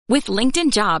With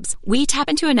LinkedIn Jobs, we tap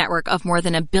into a network of more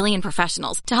than 1 billion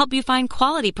professionals to help you find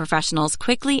quality professionals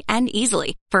quickly and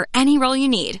easily for any role you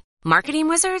need. Marketing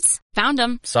wizards? Found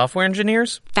them. Software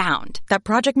engineers? Found. That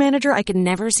project manager I could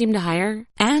never seem to hire?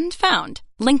 And found.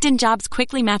 LinkedIn Jobs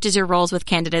quickly matches your roles with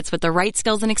candidates with the right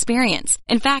skills and experience.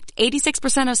 In fact,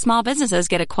 86% of small businesses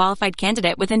get a qualified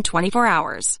candidate within 24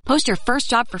 hours. Post your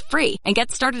first job for free and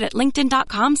get started at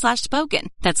linkedin.com/spoken.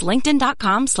 That's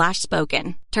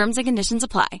linkedin.com/spoken. Terms and conditions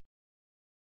apply.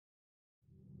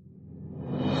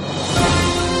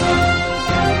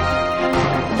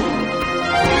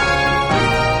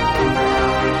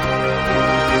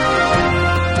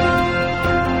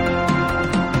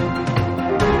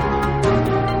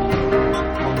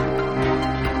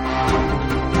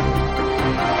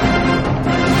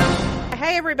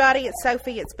 Hey everybody, it's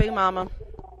Sophie, it's Boo Mama.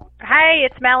 Hey,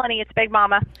 it's Melanie, it's Big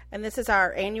Mama. And this is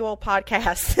our annual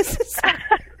podcast.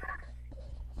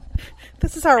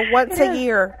 This is our once a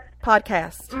year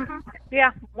podcast. Mm-hmm.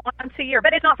 Yeah, once a year,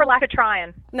 but it's not for lack of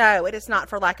trying. No, it is not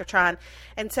for lack of trying.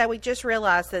 And so we just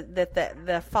realized that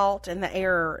the fault and the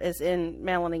error is in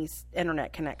Melanie's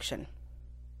internet connection.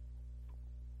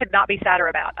 Could not be sadder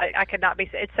about. I could not be.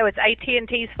 So it's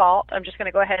AT&T's fault. I'm just going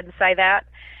to go ahead and say that.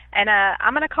 And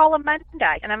I'm going to call them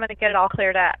Monday, and I'm going to get it all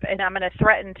cleared up. And I'm going to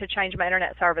threaten to change my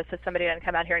internet service if somebody doesn't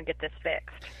come out here and get this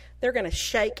fixed. They're going to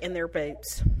shake in their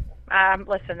boots.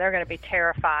 Listen, they're going to be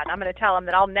terrified. I'm going to tell them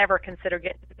that I'll never consider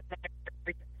getting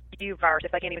U-verse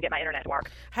if I can't even get my internet to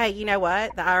work. Hey, you know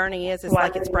what? The irony is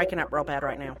like it's breaking up real bad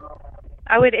right now.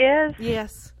 Oh, it is?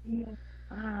 Yes.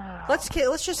 Oh. Let's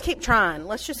just keep trying.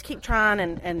 Let's just keep trying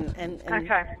and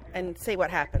okay. And see what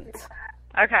happens.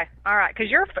 Okay, all right, because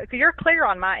you're clear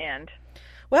on my end.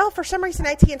 Well, for some reason,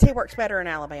 AT&T works better in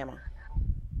Alabama.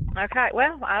 Okay,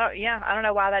 well, I don't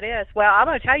know why that is. Well, I'm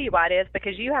going to tell you why it is,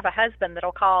 because you have a husband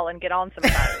that'll call and get on some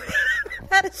phone.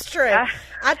 That is true.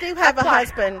 I do have a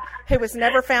husband who has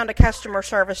never found a customer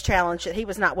service challenge that he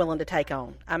was not willing to take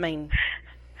on. I mean...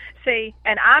 See,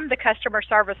 and I'm the customer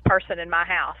service person in my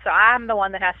house, so I'm the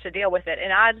one that has to deal with it,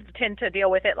 and I tend to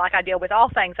deal with it like I deal with all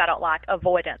things I don't like,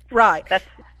 avoidance. Right. That's...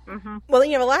 Mm-hmm. Well,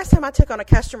 the last time I took on a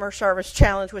customer service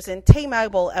challenge was in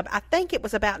T-Mobile. I think it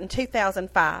was about in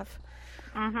 2005.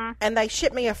 Mm-hmm. And they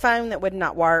shipped me a phone that would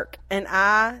not work, and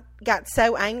I got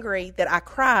so angry that I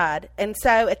cried. And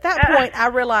so at that point, I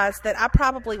realized that I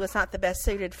probably was not the best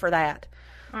suited for that.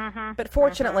 Mm-hmm. But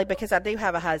fortunately, because I do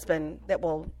have a husband that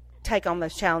will take on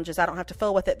those challenges, I don't have to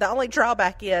fool with it. The only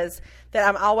drawback is that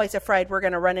I'm always afraid we're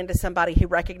going to run into somebody who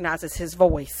recognizes his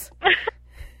voice.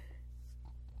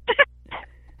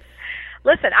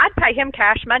 Listen, I'd pay him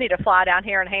cash money to fly down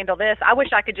here and handle this. I wish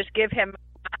I could just give him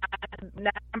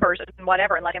numbers and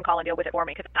whatever and let him call and deal with it for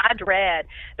me, because I dread,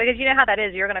 because you know how that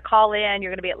is. You're going to call in, you're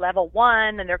going to be at level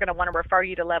 1, and they're going to want to refer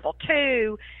you to level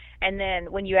 2, and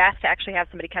then when you ask to actually have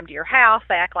somebody come to your house,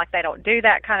 they act like they don't do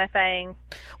that kind of thing.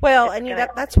 Well, and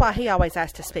that's why he always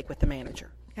asked to speak with the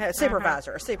manager, a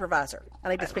supervisor. I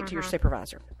need to speak to your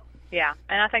supervisor. Yeah,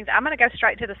 and I think I'm going to go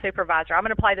straight to the supervisor. I'm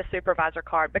going to play the supervisor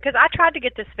card, because I tried to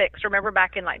get this fixed, remember,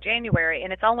 back in like January,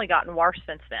 and it's only gotten worse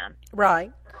since then.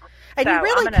 Right. And so you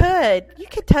really you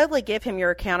could totally give him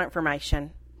your account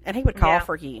information, and he would call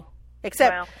for you.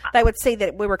 Except they would see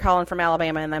that we were calling from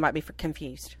Alabama, and they might be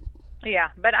confused. Yeah,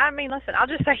 but I mean, listen, I'll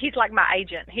just say he's like my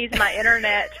agent. He's my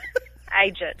internet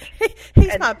agent.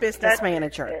 He's my business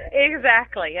manager.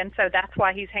 Exactly, and so that's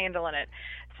why he's handling it.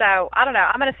 So, I don't know.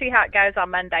 I'm going to see how it goes on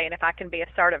Monday and if I can be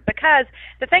assertive. Because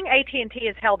the thing AT&T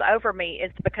has held over me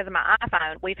is because of my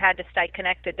iPhone. We've had to stay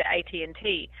connected to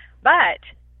AT&T. But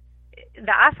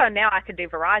the iPhone now I could do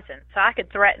Verizon. So I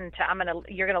could threaten to,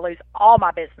 you're going to lose all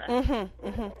my business. Mm-hmm,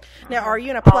 mm-hmm. Now, are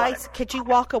you in a place, could you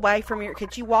walk away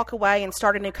and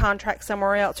start a new contract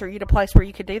somewhere else? Are you in a place where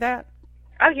you could do that?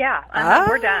 Oh, yeah.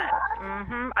 We're done.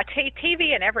 Mm-hmm.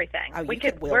 TV and everything. Oh, you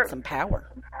could wield some power.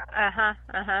 Uh-huh.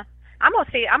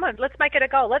 Let's make it a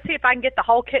goal. Let's see if I can get the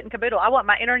whole kit and caboodle. I want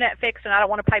my internet fixed, and I don't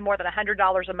want to pay more than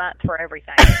 $100 a month for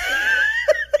everything.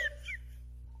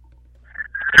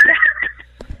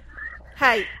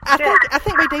 Hey, I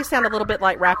think we do sound a little bit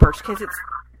like rappers, because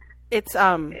it's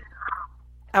I'm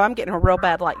getting a real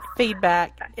bad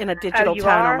feedback in a digital tone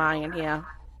on my end. Yeah.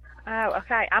 Oh,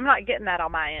 okay. I'm not getting that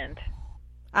on my end.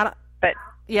 But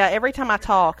yeah, every time I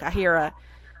talk, I hear a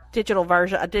digital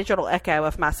echo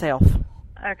of myself.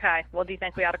 Okay. Well, do you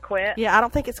think we ought to quit? Yeah, I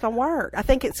don't think it's going to work. I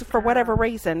think it's for whatever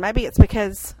reason. Maybe it's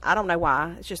because I don't know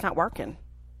why. It's just not working.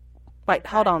 Wait,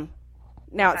 hold on.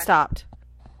 Now it stopped.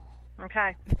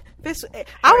 Okay.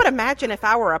 I would imagine if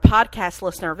I were a podcast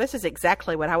listener, this is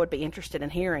exactly what I would be interested in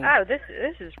hearing. Oh, this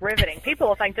is riveting. People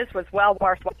will think this was well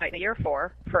worth waiting a year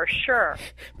for sure.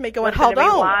 Me going, hold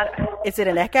on. Is it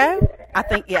an echo? I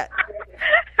think, yeah.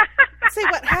 See,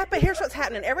 what happened, here's what's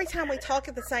happening. Every time we talk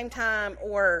at the same time,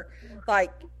 or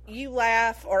like you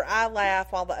laugh or I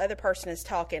laugh while the other person is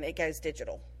talking, it goes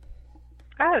digital.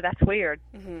 Oh, that's weird.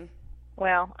 Mm-hmm.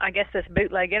 Well, I guess this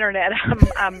bootleg internet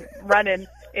I'm running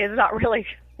is not really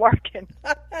working.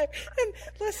 And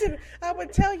listen, I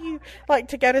would tell you, like,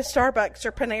 to go to Starbucks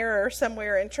or Panera or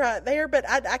somewhere and try it there, but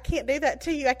I can't do that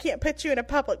to you. I can't put you in a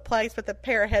public place with a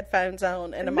pair of headphones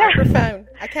on and a microphone.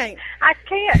 I can't. I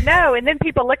can't, no. And then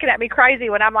people looking at me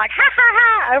crazy when I'm like, ha, ha,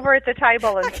 ha, over at the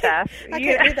table and stuff. I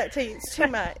can't do that to you. It's too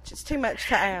much. It's too much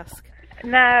to ask.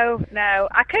 No.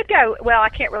 I could go, well, I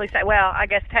can't really say, well, I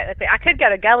guess technically, I could go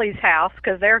to Gully's house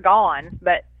because they're gone,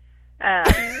 but...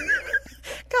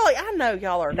 Golly, I know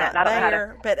y'all are not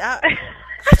there, but I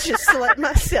just let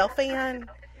myself in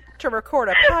to record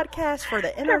a podcast for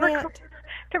the internet.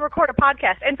 To record a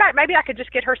podcast. In fact, maybe I could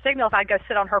just get her signal if I go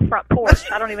sit on her front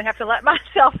porch. I don't even have to let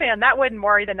myself in. That wouldn't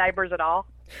worry the neighbors at all.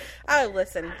 Oh,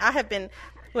 listen,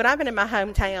 when I've been in my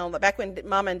hometown, back when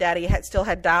Mom and Daddy still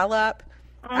had dial-up,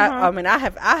 I mean, I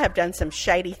have done some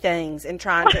shady things in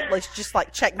trying to at least just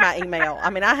like check my email. I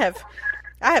mean, I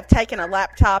have taken a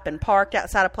laptop and parked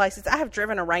outside of places. I have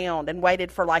driven around and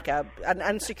waited for like an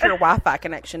unsecure Wi-Fi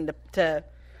connection to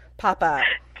pop up.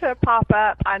 To pop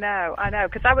up, I know.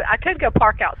 Because I could go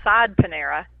park outside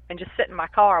Panera and just sit in my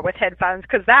car with headphones,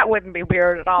 because that wouldn't be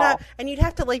weird at all. No, and you'd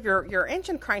have to leave your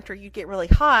engine cranked or you'd get really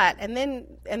hot, and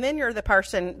then you're the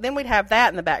person. Then we'd have that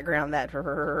in the background, that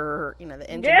the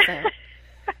engine sound.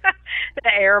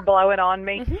 The air blowing on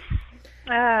me.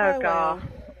 Mm-hmm. Oh God.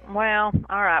 Well,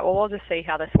 all right. Well, we'll just see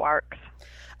how this works.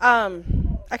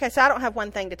 Okay, so I don't have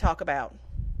one thing to talk about.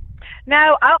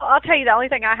 No, I'll tell you, the only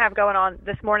thing I have going on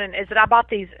this morning is that I bought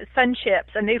these Sun Chips,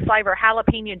 a new flavor,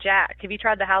 jalapeno jack. Have you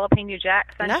tried the jalapeno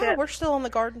jack Sun Chips? No, we're still on the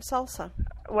garden salsa.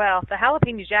 Well, the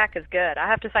jalapeno jack is good. I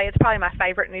have to say, it's probably my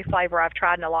favorite new flavor I've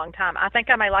tried in a long time. I think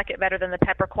I may like it better than the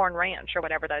peppercorn ranch or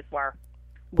whatever those were.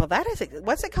 Well,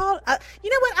 what's it called? You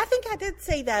know what? I think I did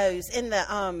see those in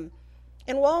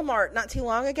Walmart not too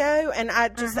long ago, and I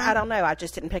don't know. I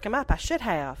just didn't pick them up. I should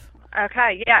have.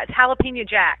 Okay, yeah, it's jalapeno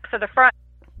jack. So the front,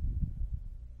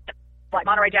 like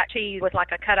Monterey Jack cheese with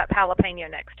like a cut up jalapeno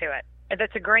next to it.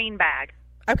 It's a green bag.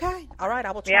 Okay, all right,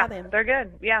 I will try them. They're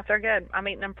good. Yeah, they're good. I'm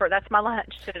eating them that's my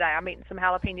lunch today. I'm eating some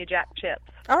jalapeno jack chips.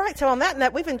 All right, so on that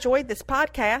note, we've enjoyed this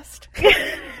podcast.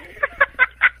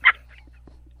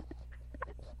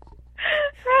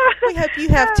 We hope you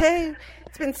have too.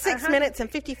 It's been 6 minutes and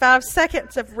 55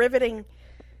 seconds of riveting.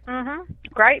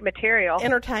 Great material.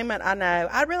 Entertainment. I know.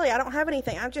 I don't have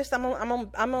anything. I'm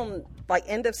on like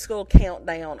end of school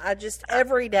countdown.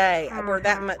 Every day we're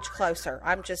that much closer.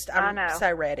 I'm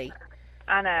so ready.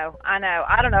 I know.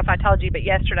 I don't know if I told you, but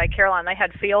yesterday, Caroline, they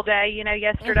had field day,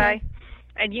 yesterday.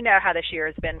 And you know how this year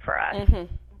has been for us.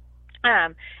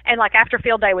 And like after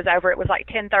field day was over, it was like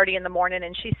 10:30 in the morning,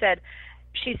 and she said,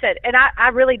 and I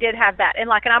really did have that,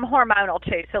 and I'm hormonal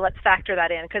too, so let's factor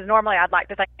that in, because normally I'd like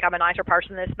to think I'm a nicer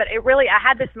person than this, but I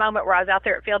had this moment where I was out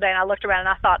there at field day, and I looked around and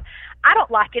I thought, I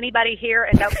don't like anybody here,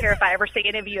 and don't care if I ever see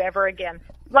any of you ever again.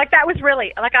 Like, that was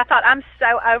really, I thought, I'm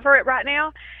so over it right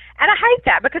now, and I hate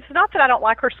that, because it's not that I don't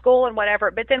like her school and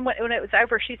whatever, but then when it was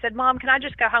over, she said, Mom, can I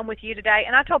just go home with you today?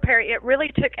 And I told Perry, it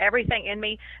really took everything in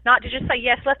me not to just say,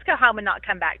 yes, let's go home and not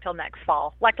come back till next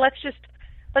fall. Like, let's just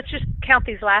count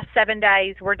these last 7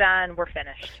 days. We're done. We're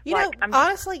finished.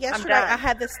 Honestly, yesterday I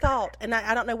had this thought, and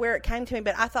I don't know where it came to me,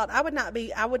 but I thought I would not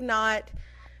be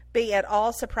at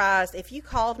all surprised if you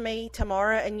called me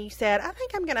tomorrow and you said, I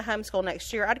think I'm going to homeschool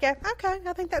next year. I'd go, okay,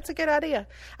 I think that's a good idea.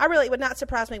 It would not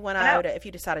surprise me one iota if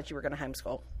you decided you were going to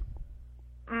homeschool.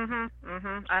 I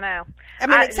know. I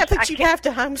mean, except that you'd have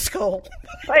to homeschool.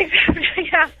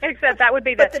 Except that would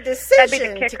be the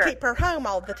decision to keep her home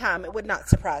all the time, it would not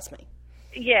surprise me.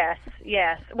 Yes.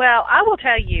 Well, I will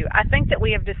tell you, I think that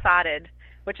we have decided,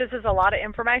 which this is a lot of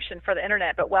information for the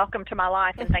internet, but welcome to my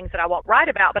life and things that I won't write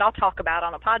about, but I'll talk about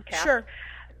on a podcast. Sure.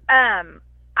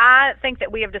 I think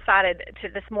that we have decided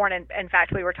this morning, in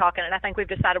fact, we were talking, and I think we've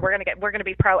decided we're going to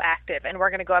be proactive, and we're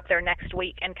going to go up there next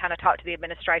week and kind of talk to the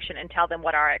administration and tell them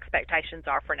what our expectations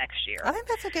are for next year. I think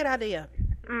that's a good idea.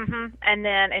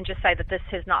 And just say that this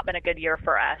has not been a good year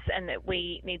for us, and that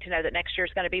we need to know that next year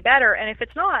is going to be better. And if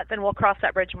it's not, then we'll cross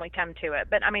that bridge when we come to it.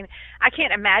 But I mean, I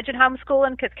can't imagine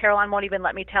homeschooling, because Caroline won't even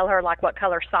let me tell her like what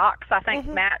color socks I think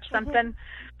match something.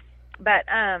 But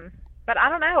But I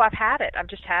don't know. I've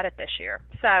just had it this year.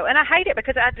 So, and I hate it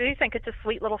because I do think it's a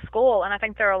sweet little school, and I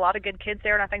think there are a lot of good kids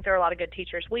there, and I think there are a lot of good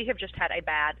teachers. We have just had a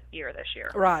bad year this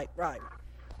year. Right.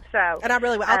 So, and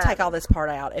I'll take all this part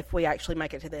out if we actually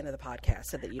make it to the end of the podcast,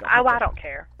 so that you don't. I don't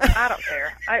care. I don't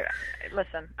care.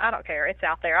 Listen, I don't care. It's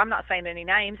out there. I'm not saying any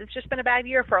names. It's just been a bad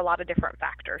year for a lot of different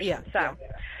factors. Yeah. So,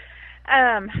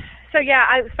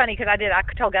 it was funny because I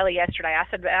told Gully yesterday. I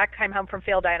said I came home from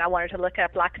field day and I wanted to look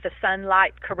up like the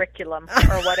sunlight curriculum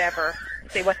or whatever,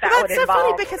 see what that would involve. That's so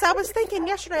funny because I was thinking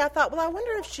yesterday. I thought, well, I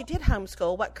wonder if she did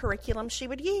homeschool, what curriculum she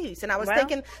would use, and I was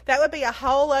thinking that would be a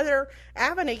whole other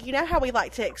avenue. You know how we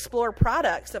like to explore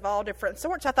products of all different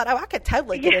sorts. I thought, I could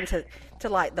totally get into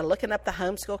like the looking up the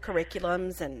homeschool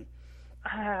curriculums and.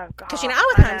 Oh, God. Because with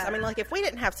homes, I mean, like if we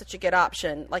didn't have such a good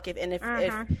option, like if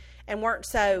and weren't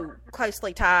so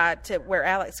closely tied to where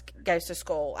Alex goes to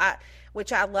school,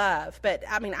 which I love, but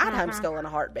I mean, I'd homeschool in a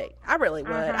heartbeat. I really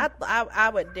would.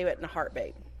 I would do it in a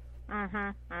heartbeat.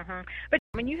 But I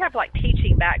mean, you have like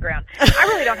teaching background. I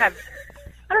really don't have.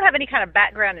 I don't have any kind of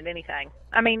background in anything.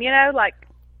 I mean, like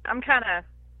I'm kind of.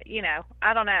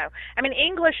 I don't know. I mean,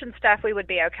 English and stuff we would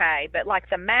be okay, but like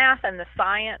the math and the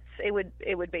science, it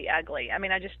would be ugly. I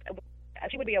mean,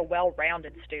 she would be a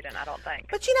well-rounded student, I don't think.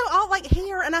 But all like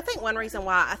here, and I think one reason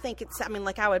why I think it's, I mean,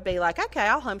 like I would be like, okay,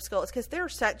 I'll homeschool. It's because there are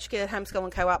such good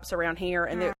homeschooling co-ops around here,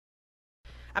 and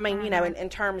I mean, in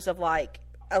terms of like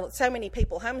so many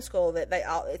people homeschool that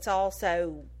it's all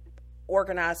so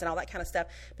organized and all that kind of stuff.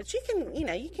 But you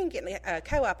can get a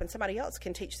co-op and somebody else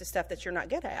can teach the stuff that you're not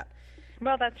good at.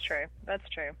 Well, that's true.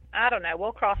 I don't know.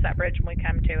 We'll cross that bridge when we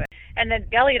come to it. And then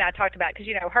Gelly and I talked about, because,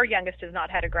 her youngest has not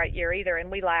had a great year either,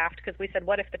 and we laughed because we said,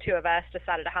 what if the two of us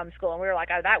decided to homeschool? And we were like,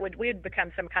 we'd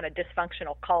become some kind of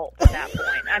dysfunctional cult at that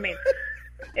point. I mean,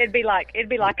 it'd be like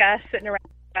us sitting around,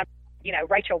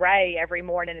 Rachel Ray every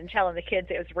morning and telling the kids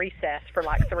it was recess for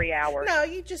like 3 hours. No,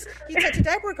 you said,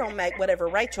 today we're going to make whatever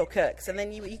Rachel cooks, and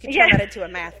then you can turn that into a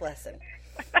math lesson.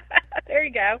 There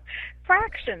you go.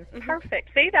 Fractions. Perfect.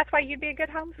 See, that's why you'd be a good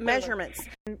homeschooler. Measurements.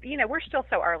 And, we're still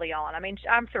so early on. I mean,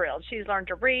 I'm thrilled. She's learned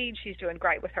to read. She's doing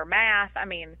great with her math. I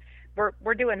mean,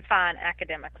 we're doing fine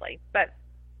academically. But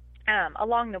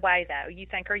along the way, though, you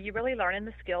think, are you really learning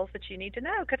the skills that you need to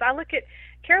know? Because I look at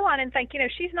Caroline and think,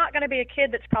 she's not going to be a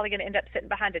kid that's probably going to end up sitting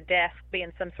behind a desk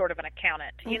being some sort of an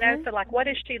accountant. So like, what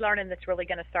is she learning that's really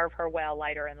going to serve her well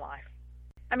later in life?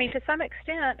 I mean, to some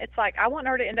extent, it's like I want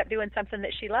her to end up doing something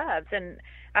that she loves. And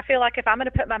I feel like if I'm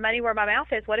going to put my money where my mouth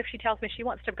is, what if she tells me she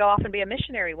wants to go off and be a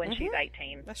missionary when she's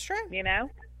 18? That's true. I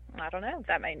don't know.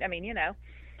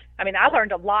 I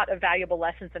learned a lot of valuable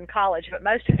lessons in college, but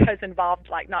most of those involved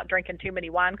like not drinking too many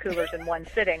wine coolers in one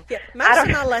sitting. Yeah, most of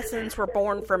my lessons were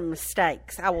born from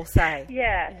mistakes, I will say.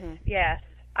 Yes, yes.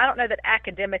 I don't know that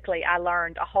academically I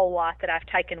learned a whole lot that I've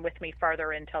taken with me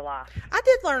further into life. I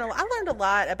did learn I learned a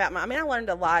lot about I learned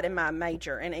a lot in my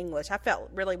major in English. I felt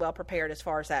really well prepared as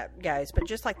far as that goes. But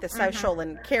just like the social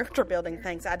and character building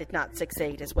things, I did not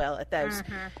succeed as well at those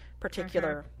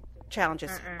particular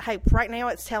challenges. Hey, right now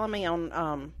it's telling me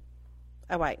on,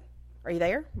 oh wait, are you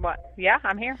there? What? Yeah,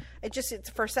 I'm here. It's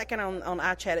for a second on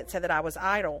iChat it said that I was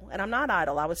idle, and I'm not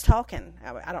idle. I was talking.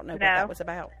 I don't know what that was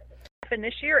about. And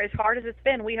this year, as hard as it's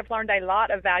been, we have learned a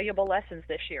lot of valuable lessons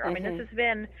this year. I mean, this has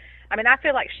been, I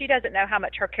feel like she doesn't know how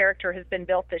much her character has been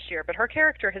built this year, but her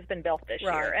character has been built this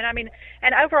year. And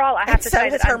and overall, I have to say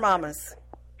that her mama's.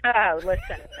 Oh,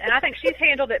 listen. And I think she's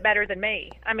handled it better than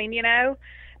me.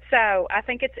 So I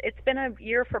think it's been a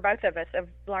year for both of us of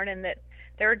learning that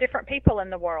there are different people in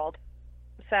the world.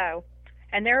 So,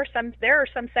 and there are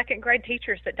some second grade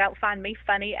teachers that don't find me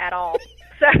funny at all.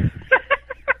 So.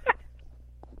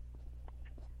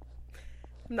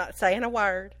 I'm not saying a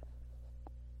word.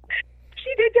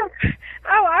 She did tell.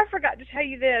 Oh, I forgot to tell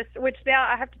you this, which now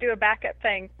I have to do a backup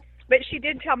thing. But she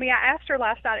did tell me. I asked her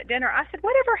last night at dinner. I said,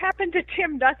 "Whatever happened to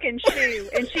Tim Duncan's shoe?"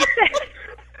 And she said,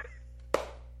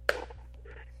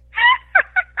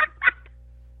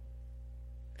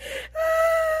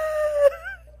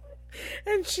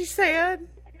 and she said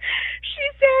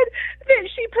that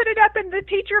she put it up, and the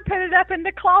teacher put it up in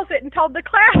the closet and told the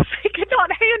class they could not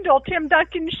handle Tim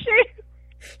Duncan's shoe.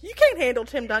 You can't handle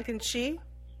Tim Duncan's shoe.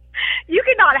 You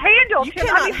cannot handle You Tim.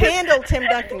 cannot handle Tim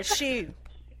Duncan's shoe.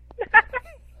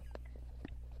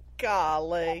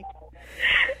 Golly.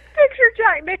 Picture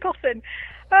Jack Nicholson.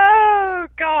 Oh,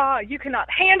 God. You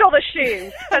cannot handle the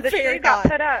shoe. So the shoe got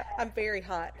put up. I'm very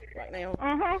hot right now.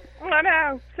 I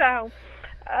know. So,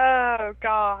 Oh,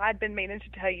 God, I'd been meaning to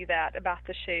tell you that about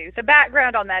the shoe. The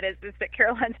background on that is that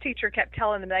Caroline's teacher kept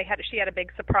telling them she had a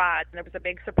big surprise, and there was a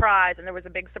big surprise, and there was a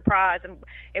big surprise, and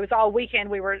it was all weekend.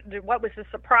 What was the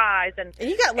surprise? And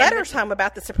you got letters home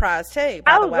about the surprise, too,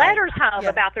 by the way. Letters home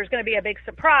about there's going to be a big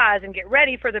surprise, and get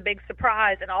ready for the big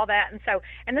surprise, and all that.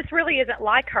 And this really isn't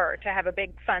like her to have a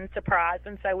big, fun surprise.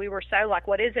 And so we were so like,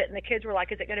 what is it? And the kids were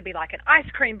like, is it going to be like an ice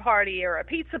cream party or a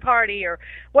pizza party, or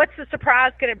what's the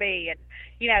surprise going to be? And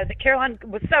that Caroline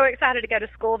was so excited to go to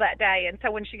school that day. And so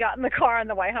when she got in the car on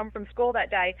the way home from school that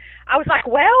day, I was like,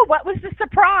 well, what was the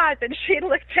surprise? And she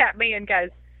looked at me and goes,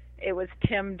 it was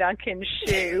Tim Duncan's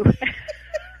shoe.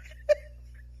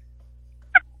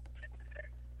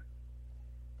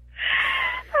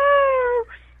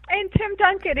 And Tim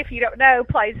Duncan, if you don't know,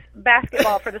 plays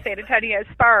basketball for the San Antonio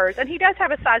Spurs. And he does have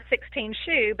a size 16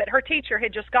 shoe, but her teacher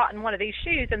had just gotten one of these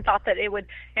shoes and thought that it would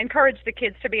encourage the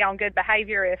kids to be on good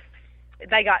behavior if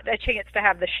they got a chance to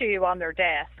have the shoe on their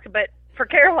desk. But for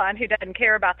Caroline, who doesn't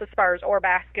care about the Spurs or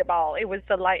basketball, it was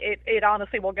it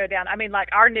honestly will go down. I mean, like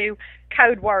our new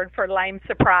code word for lame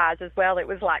surprise as well. It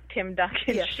was like Tim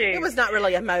Duncan's shoe. It was not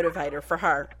really a motivator for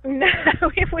her. No,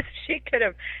 it was. She could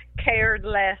have cared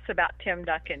less about Tim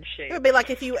Duncan's shoe. It would be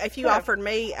like if you offered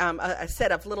me a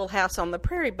set of Little House on the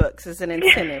Prairie books as an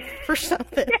incentive for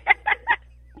something.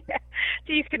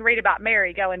 So you can read about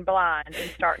Mary going blind and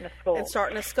starting a school. And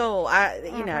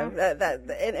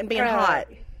being hot.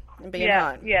 And being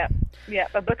hot. Yeah.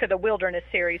 A Book of the Wilderness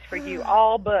series for you.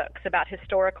 All books about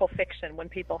historical fiction when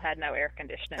people had no air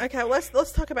conditioning. Okay,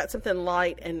 let's talk about something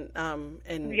light and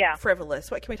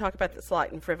frivolous. What can we talk about that's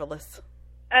light and frivolous?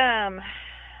 I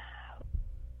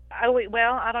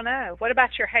don't know. What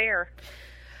about your hair?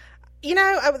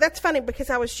 That's funny because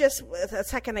I was just a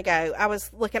second ago, I was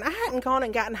looking, I hadn't gone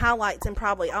and gotten highlights in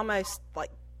probably almost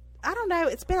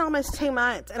it's been almost 2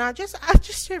 months, and I just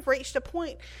have reached a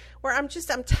point where I'm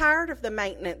tired of the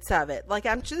maintenance of it. Like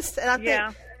I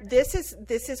think this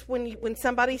is when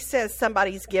somebody says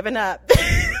somebody's given up. This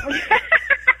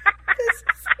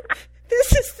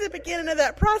is the beginning of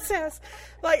that process.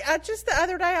 Like the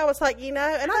other day I was like,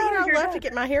 I love to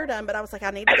get my hair done, but I was like, I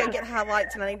need to go get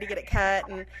highlights and I need to get it cut.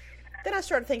 And then I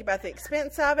started thinking about the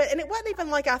expense of it, and it wasn't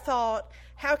even like I thought,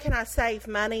 how can I save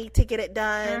money to get it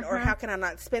done, or how can I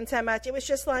not spend so much? It was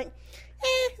just like,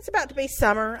 it's about to be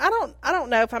summer. I don't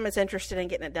know if I'm as interested in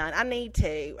getting it done. I need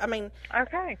to. I mean,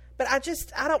 okay, but I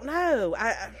don't know.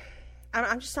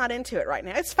 I'm just not into it right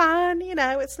now. It's fine,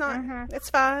 It's not. It's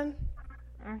fine.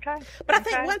 Okay. But I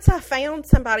think once I found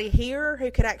somebody here who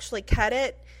could actually cut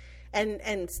it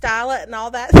and style it and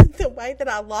all that the way that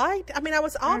I liked, I mean, I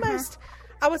was almost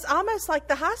like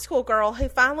the high school girl who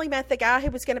finally met the guy who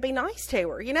was going to be nice to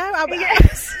her. I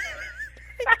was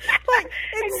like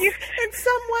in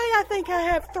some way, I think I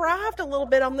have thrived a little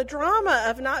bit on the drama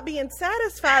of not being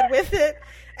satisfied with it.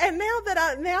 And now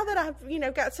that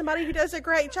I've got somebody who does a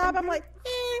great job, I'm like,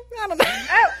 I don't know.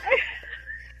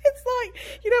 It's like,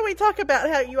 we talk about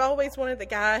how you always wanted the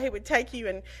guy who would take you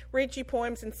and read you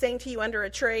poems and sing to you under a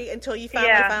tree until you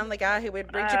finally found the guy who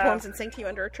would read you poems and sing to you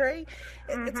under a tree.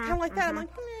 It's kind of like that. I'm like,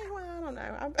 I don't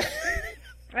know.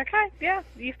 Okay, yeah,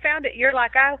 you found it. You're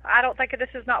like, oh, I don't think this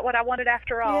is not what I wanted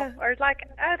after all. Yeah. Or it's like,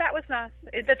 oh, that was nice.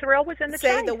 The thrill was in the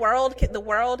chase. The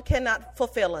world cannot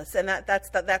fulfill us, and that's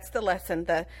the lesson.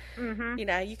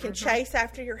 You can chase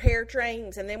after your hair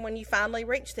dreams, and then when you finally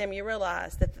reach them, you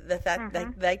realize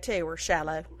that they too are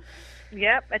shallow.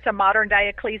 Yep, it's a modern day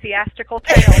ecclesiastical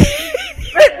tale.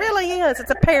 It really is.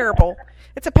 It's a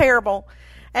parable.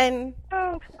 And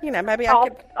maybe I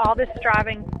could all this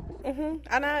striving.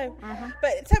 I know,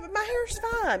 but my hair's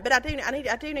fine. But I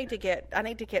do need to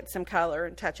get some color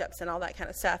and touch ups and all that kind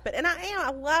of stuff. But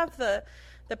I love the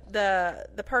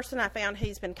person I found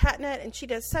who's been cutting it, and she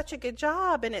does such a good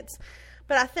job.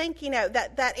 But I think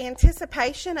that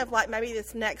anticipation of like maybe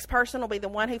this next person will be the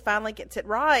one who finally gets it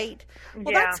right.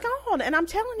 Well, that's gone, and I'm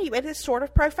telling you, it is sort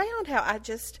of profound how I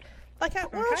just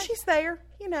she's there,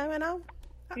 and I'll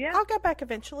go back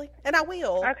eventually, and I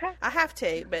will. Okay, I have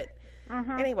to, but.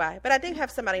 Anyway, but I do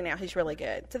have somebody now who's really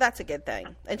good, so that's a good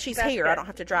thing. And she's here. Good. I don't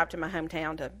have to drive to my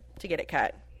hometown to get it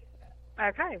cut.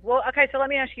 Okay. Well, so let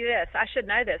me ask you this. I should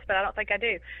know this, but I don't think I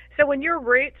do. So when your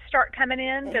roots start coming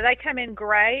in, do they come in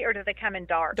gray or do they come in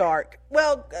dark? Dark.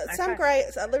 Well, some gray.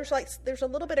 There's a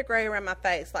little bit of gray around my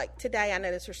face. Like today, I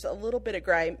noticed there's a little bit of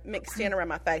gray mixed in around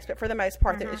my face, but for the most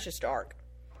part, it's just dark.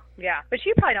 Yeah, but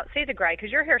you probably don't see the gray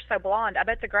because your hair's so blonde. I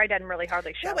bet the gray doesn't really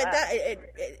hardly show up. No,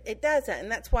 it doesn't,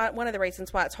 and that's one of the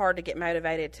reasons why it's hard to get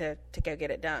motivated to go get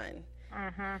it done.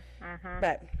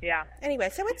 But yeah. Anyway,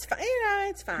 so it's fine.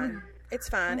 It's fine. It's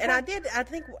fine. And I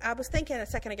think I was thinking a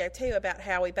second ago, too, about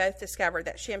how we both discovered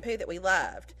that shampoo that we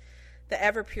loved, the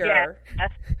Everpure.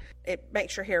 Yes. It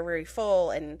makes your hair very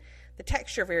full and the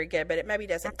texture very good, but it maybe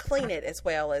doesn't clean it as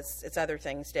well as its other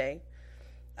things do.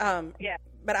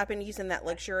 But I've been using that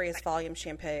luxurious volume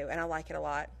shampoo, and I like it a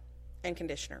lot, and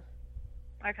conditioner.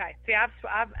 Okay. See,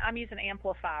 I'm using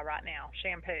Amplify right now,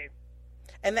 shampoo.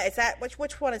 And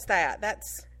which one is that?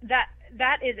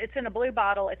 It's in a blue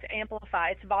bottle. It's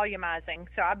Amplify. It's volumizing.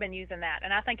 So I've been using that,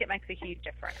 and I think it makes a huge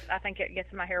difference. I think it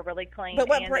gets my hair really clean. But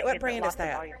what brand is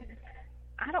that?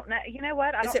 I don't know. You know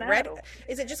what? I don't know.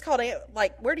 Is it just called,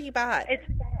 like, where do you buy it?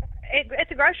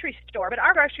 It's a grocery store, but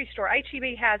our grocery store,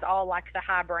 H-E-B, has all, like, the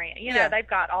high brand. You know, they've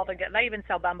got all the good. They even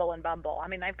sell Bumble and Bumble. I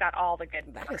mean, they've got all the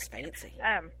good. That is fancy.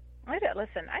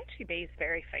 Listen, H-E-B is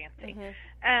very fancy.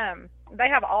 They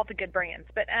have all the good brands,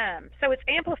 but so it's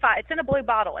Amplify. It's in a blue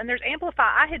bottle, and there's Amplify.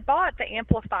 I had bought the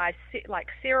Amplify like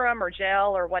serum or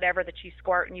gel or whatever that you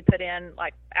squirt and you put in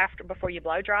like before you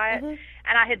blow dry it, and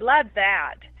I had loved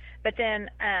that. But then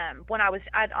when I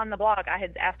on the blog, I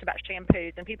had asked about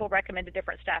shampoos, and people recommended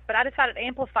different stuff. But I decided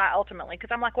Amplify ultimately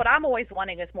because I'm like, what I'm always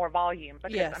wanting is more volume.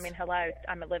 Because I mean, hello,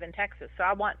 I live in Texas, so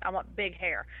I want big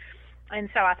hair. And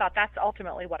so I thought that's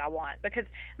ultimately what I want because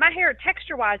my hair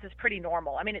texture-wise is pretty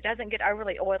normal. I mean, it doesn't get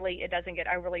overly oily. It doesn't get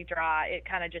overly dry. It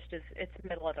kind of just is, it's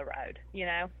middle of the road, you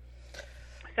know?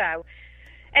 So,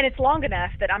 and it's long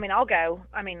enough that, I'll go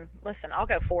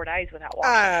 4 days without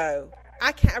washing. Oh,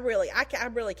 I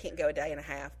really can't go a day and a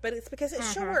half, but it's because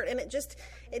it's short and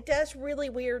it does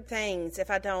really weird things if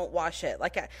I don't wash it.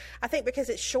 Like I think because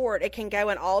it's short, it can go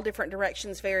in all different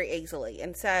directions very easily.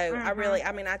 And so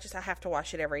I have to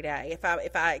wash it every day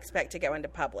if I expect to go into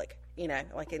public, you know,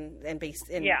 like and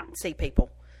see people.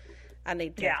 I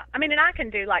need to. Yeah. And I can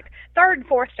do like third and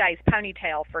fourth days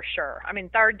ponytail for sure.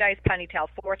 Third day's ponytail,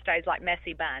 fourth day's like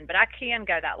messy bun, but I can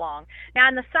go that long. Now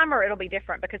in the summer it'll be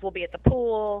different because we'll be at the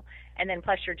pool and then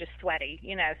plus you're just sweaty,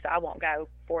 you know, so I won't go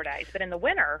 4 days. But in the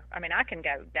winter, I can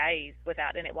go days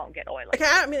without and it won't get oily. Okay,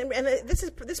 and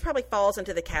this probably falls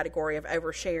into the category of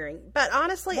oversharing. But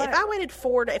honestly, if I waited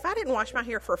if I didn't wash my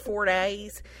hair for 4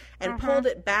 days and pulled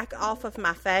it back off of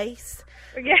my face,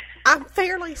 I'm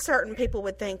fairly certain people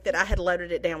would think that I had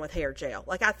loaded it down with hair gel.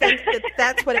 Like I think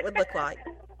that's what it would look like.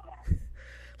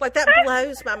 Like that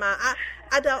blows my mind.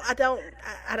 I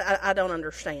don't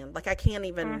understand. Like I can't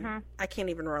even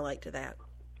relate to that.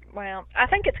 Well, I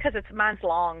think it's because mine's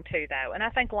long too, though, and I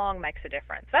think long makes a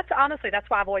difference. That's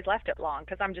why I've always left it long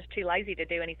because I'm just too lazy to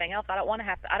do anything else. I don't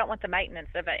want the maintenance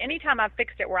of it. Anytime I've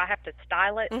fixed it where I have to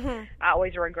style it, I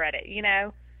always regret it. You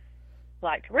know.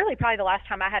 Like, really, probably the last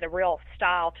time I had a real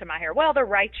style to my hair. Well,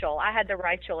 I had the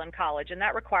Rachel in college, and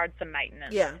that required some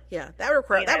maintenance. Yeah. That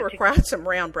required some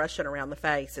round brushing around the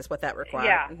face is what that required.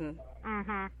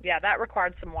 Yeah. Yeah, that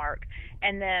required some work.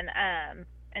 And then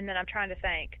I'm trying to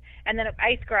think. And then in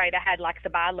 8th grade, I had, like,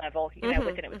 the bi-level, you know, it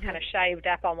was kind of shaved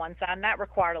up on one side, and that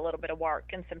required a little bit of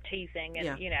work and some teasing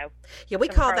and, you know. Yeah, we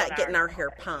call that getting our hair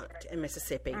punked in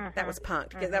Mississippi. That was punked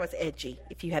because that was edgy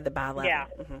if you had the bi-level. Yeah.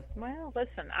 Well,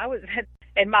 listen, I was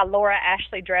in my Laura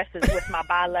Ashley dresses with my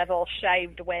bi-level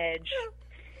shaved wedge.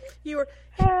 You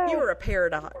were a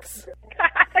paradox.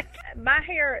 My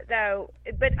hair, though,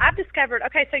 but I've discovered,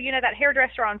 okay, so you know that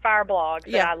Hairdresser on Fire blog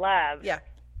that I love? Yeah.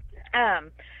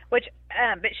 But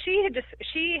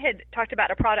she had talked about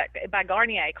a product by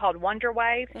Garnier called Wonder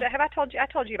Waves. So have I told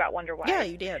you about Wonder Waves? Yeah,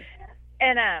 you did.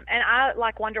 And I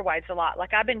like Wonder Waves a lot.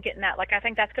 Like I've been getting that. Like I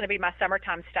think that's going to be my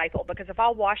summertime staple because if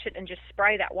I'll wash it and just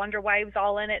spray that Wonder Waves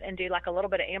all in it and do like a little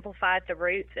bit of Amplify at the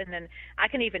roots, and then I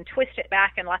can even twist it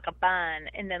back in like a bun,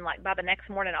 and then like by the next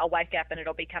morning I'll wake up and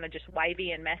it'll be kind of just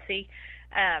wavy and messy.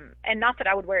 And not that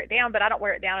I would wear it down, but I don't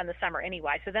wear it down in the summer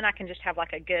anyway. So then I can just have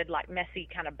like a good like messy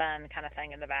kind of bun kind of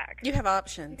thing in the back. You have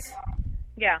options.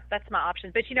 Yeah, that's my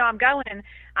option. But you know,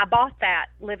 I bought that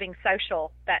Living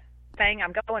Social, that thing.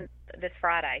 I'm going this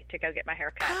Friday to go get my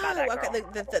hair cut by that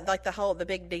girl. The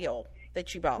big deal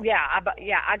that you bought. Yeah,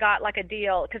 I got like a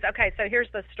deal because so here's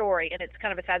the story, and it's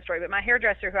kind of a sad story. But my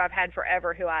hairdresser, who I've had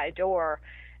forever, who I adore,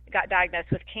 got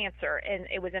diagnosed with cancer, and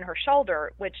it was in her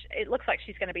shoulder, which it looks like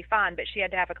she's going to be fine, but she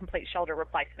had to have a complete shoulder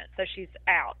replacement, so she's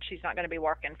out. She's not going to be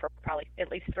working for probably at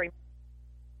least 3 months.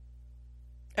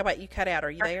 Oh, wait, you cut out.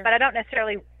 Are you there? But I don't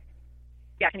necessarily.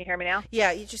 Yeah, can you hear me now?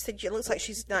 Yeah, you just said it looks like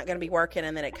she's not going to be working,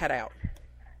 and then it cut out.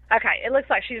 Okay, it looks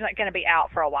like she's not going to be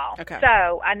out for a while. Okay.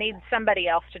 So I need somebody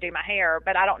else to do my hair,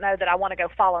 but I don't know that I want to go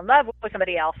fall in love with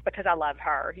somebody else because I love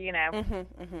her, you know.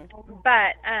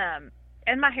 But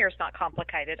and my hair's not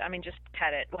complicated. Just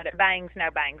cut it. When it bangs,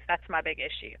 no bangs. That's my big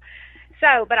issue.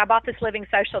 So, but I bought this Living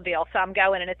Social deal, so I'm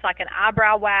going, and it's like an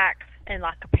eyebrow wax, and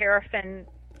like a paraffin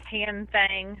hand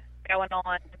thing going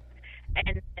on,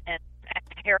 and then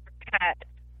a haircut,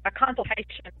 a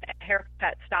consultation, a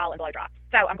haircut, style, and blow dry.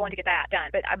 So I'm going to get that done.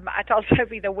 But I told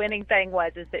Sophie the winning thing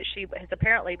is that she has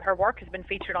apparently, her work has been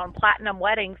featured on Platinum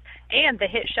Weddings and the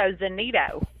hit show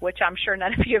Zenito, which I'm sure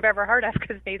none of you have ever heard of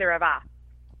because neither have I.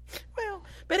 Well,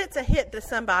 but it's a hit to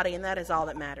somebody, and that is all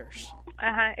that matters.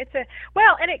 And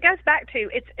it goes back to,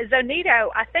 it's Zonito,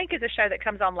 I think, is a show that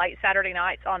comes on late Saturday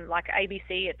nights on like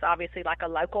ABC. It's obviously like a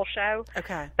local show.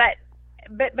 Okay. But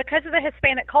because of the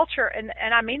Hispanic culture, and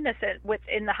I mean this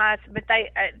within the highest, but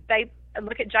they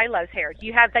look at J-Lo's hair.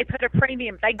 They put a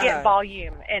premium. They get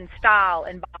volume and style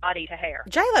and body to hair.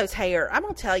 J-Lo's hair, I'm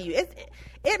gonna tell you,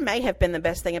 it may have been the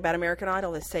best thing about American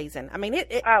Idol this season. I mean,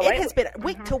 it has been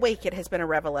week to week. It has been a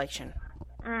revelation.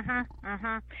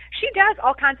 She does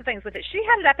all kinds of things with it. She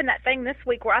had it up in that thing this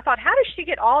week where I thought, how does she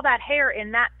get all that hair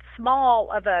in that small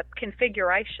of a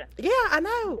configuration? Yeah, I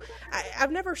know.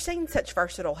 I've never seen such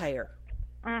versatile hair.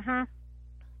 I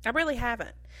really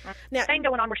haven't. Now, thing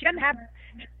going on where she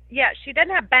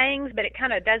doesn't have bangs, but it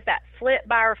kind of does that flip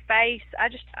by her face.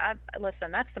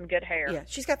 Listen, that's some good hair. Yeah,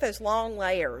 she's got those long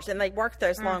layers, and they work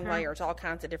those long layers all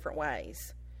kinds of different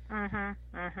ways.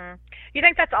 You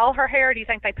think that's all her hair, or do you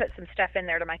think they put some stuff in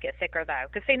there to make it thicker, though?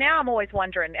 Because, see, now I'm always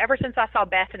wondering, ever since I saw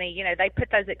Bethany, they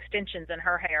put those extensions in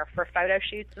her hair for photo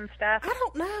shoots and stuff. I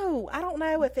don't know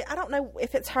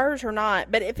if it's hers or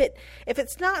not, but if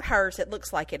it's not hers, it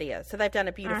looks like it is. So they've done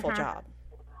a beautiful job.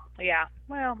 Yeah.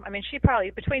 Well, I mean,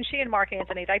 between she and Mark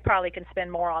Anthony, they probably can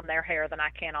spend more on their hair than I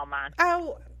can on mine.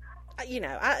 Oh,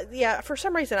 for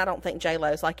some reason I don't think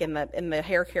J-Lo's like in the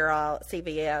hair care aisle at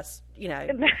CVS,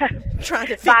 trying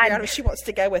to figure out if she wants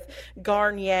to go with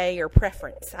Garnier or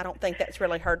Preference. I don't think that's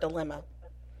really her dilemma.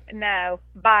 No,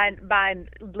 buying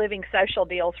Living Social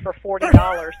deals for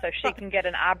 $40 so she can get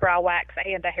an eyebrow wax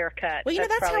and a haircut. Well,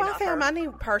 that's how I found my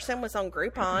new person was on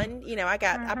Groupon.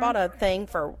 I bought a thing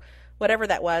for whatever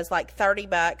that was, like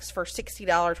 $30 for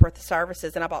 $60 worth of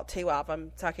services, and I bought 2 of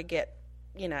them so I could get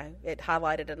it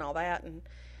highlighted and all that, and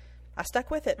I stuck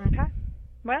with it. Okay.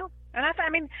 Well, and I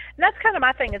mean, that's kind of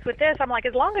my thing is with this, I'm like,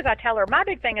 as long as I tell her, my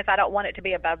big thing is I don't want it to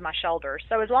be above my shoulders.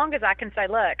 So as long as I can say,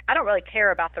 look, I don't really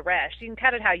care about the rest. You can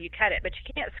cut it how you cut it, but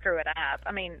you can't screw it up.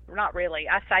 I mean, not really.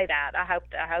 I say that. I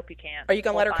hope you can't. Are you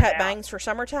going to let her cut bangs for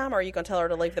summertime, or are you going to tell her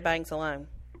to leave the bangs alone?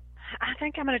 I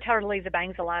think I'm going to tell her to leave the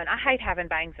bangs alone. I hate having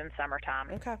bangs in summertime.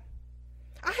 Okay.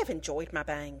 I have enjoyed my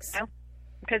bangs. No?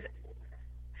 Because...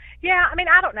 yeah, I mean,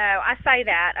 I don't know. I say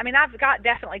that. I mean, I've got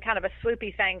definitely kind of a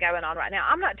swoopy thing going on right now.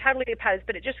 I'm not totally opposed,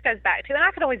 but it just goes back to, and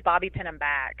I can always bobby pin them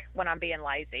back when I'm being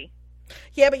lazy.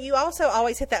 Yeah, but you also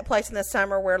always hit that place in the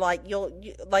summer where, like, you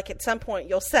at some point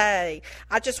you'll say,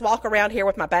 I just walk around here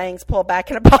with my bangs pulled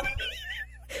back in a bobby.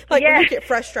 When you get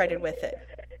frustrated with it.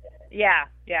 Yeah,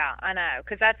 I know,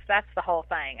 because that's the whole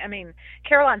thing. I mean,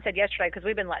 Caroline said yesterday, because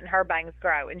we've been letting her bangs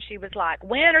grow, and she was like,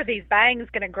 when are these bangs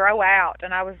going to grow out?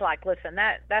 And I was like, listen,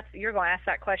 that's you're going to ask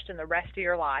that question the rest of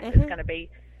your life. It's going to be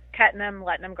cutting them,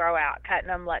 letting them grow out, cutting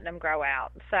them, letting them grow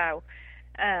out. So,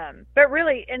 but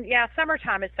really, and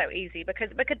summertime is so easy, because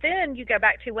then you go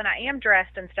back to when I am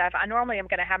dressed and stuff, I normally am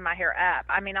going to have my hair up.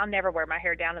 I mean, I'll never wear my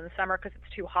hair down in the summer because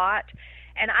it's too hot.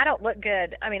 And I don't look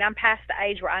good. I mean, I'm past the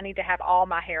age where I need to have all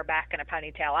my hair back in a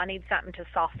ponytail. I need something to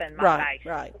soften my face.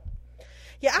 Right.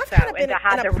 Yeah, I've kind of been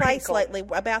in a place lately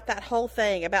about that whole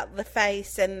thing, about the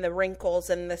face and the wrinkles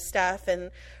and the stuff, and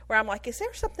where I'm like, is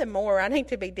there something more I need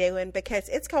to be doing? Because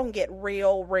it's going to get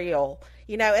real.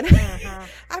 And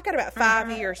I've got about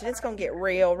 5 years, and it's going to get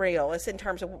real. It's in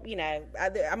terms of, I'm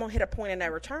going to hit a point of no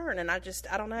return, and I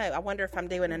don't know. I wonder if I'm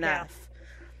doing enough.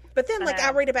 But then,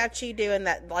 I read about you doing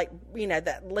that,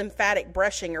 that lymphatic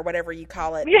brushing or whatever you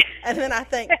call it, and then I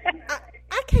think,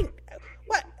 I can't.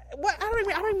 What? I don't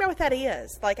even know what that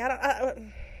is. I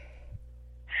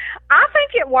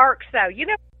think it works though.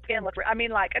 My skin looks. I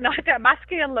mean, my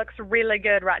skin looks really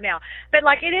good right now, but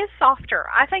it is softer.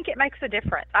 I think it makes a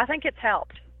difference. I think it's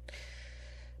helped.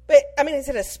 But I mean, is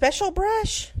it a special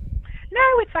brush? No,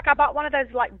 it's I bought one of those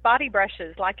body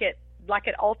brushes, like at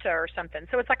Ulta or something.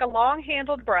 So it's a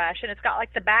long-handled brush, and it's got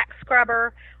the back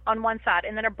scrubber on one side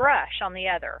and then a brush on the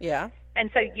other. Yeah. And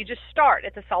so you just start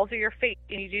at the soles of your feet,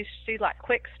 and you just do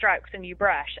quick strokes, and you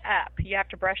brush up. You have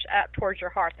to brush up towards your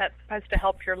heart. That's supposed to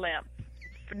help your lymph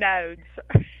nodes.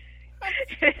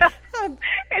 It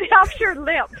helps your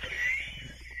lymph.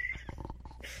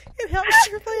 It helps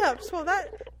your lips. Well, that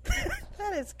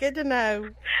is good to know.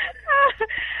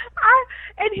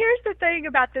 And here's the thing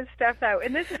about this stuff, though,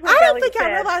 and this is what I don't Kelly think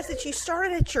said. I realized that you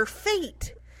started at your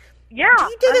feet. Yeah. Do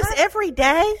you do this every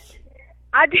day?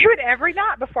 I do it every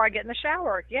night before I get in the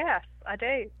shower. Yes, I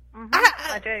do.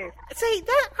 I do. See,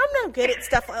 that I'm not good at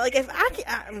stuff like if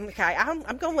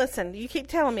I'm going to listen. You keep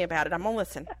telling me about it. I'm going to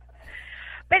listen.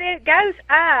 But it goes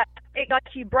up. Like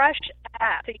you brush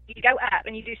up. So you go up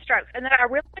and you do strokes. And then I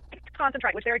really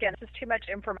concentrate, which there again, this is too much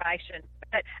information.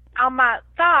 But on my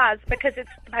thighs, because it's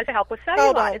supposed to help with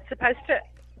cellulite. It's supposed to...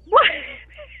 What?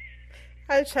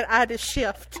 I had to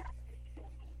shift.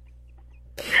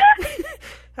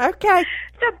 Okay.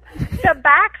 The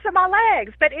backs of my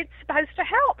legs, but it's supposed to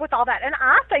help with all that, and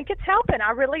I think it's helping.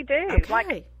 I really do. Okay.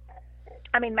 Like,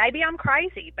 I mean, maybe I'm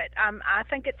crazy, but I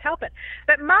think it's helping.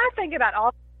 But my thing about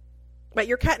all, but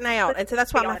you're cutting out, and so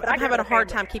that's why I'm having a hard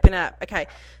time keeping up. Okay,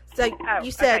 so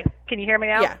you said, okay. Can you hear me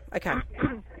now? Yeah. Okay.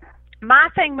 My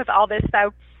thing with all this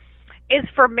though is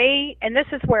for me, and this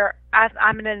is where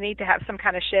I'm going to need to have some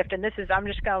kind of shift, and this is I'm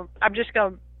just going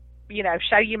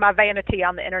show you my vanity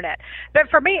on the internet. But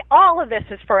for me, all of this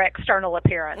is for external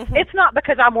appearance. Mm-hmm. It's not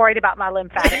because I'm worried about my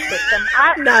lymphatic system.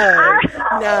 No.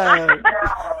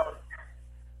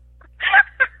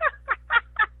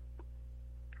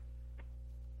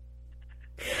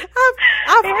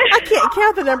 I can't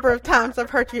count the number of times I've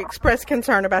heard you express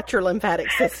concern about your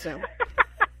lymphatic system.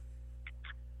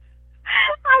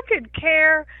 I could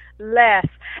care less.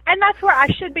 And that's where I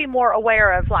should be more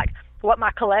aware of, like, what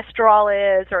my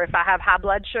cholesterol is, or if I have high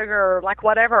blood sugar, or like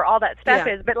whatever all that stuff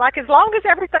is. But like, as long as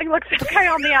everything looks okay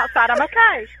on the outside, I'm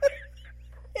okay.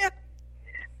 Yeah.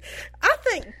 I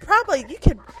think probably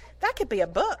that could be a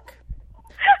book.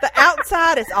 The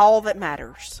outside is all that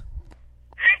matters.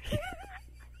 It's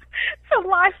a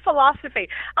life philosophy.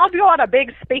 I'll go on a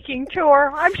big speaking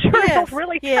tour. I'm sure it'll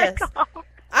really take off.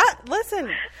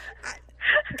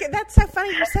 That's so funny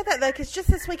you said that, though, because just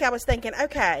this week I was thinking,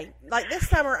 okay, like this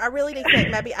summer I really do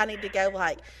think maybe I need to go,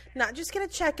 like, not just get a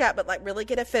checkup, but like really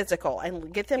get a physical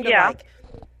and get them to like,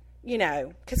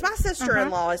 because my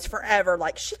sister-in-law is forever,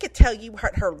 like, she could tell you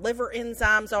what her liver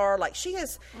enzymes are. Like, she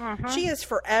is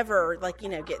forever, like,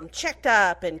 getting checked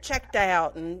up and checked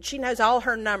out, and she knows all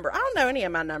her numbers. I don't know any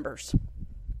of my numbers.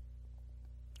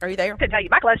 Are you there? I can tell you,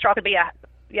 my cholesterol could be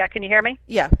can you hear me?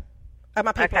 Yeah. Oh,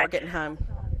 my people are getting home.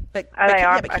 But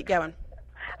keep going.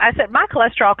 I said my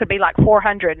cholesterol could be like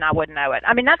 400 and I wouldn't know it.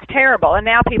 I mean, that's terrible. And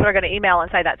now people are going to email and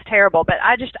say that's terrible. But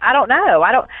I don't know.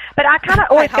 But I kind of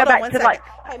always go back to like.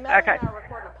 Hey, Mel and I are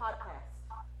recording a podcast.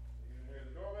 Did you hear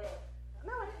the doorbell?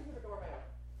 No, I didn't hear the doorbell.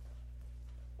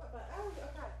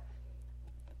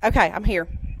 Okay, I'm here.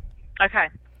 Okay.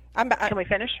 Can we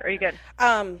finish? Or are you good?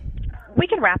 We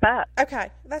can wrap up.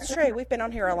 Okay, that's true. We've been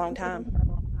on here a long time.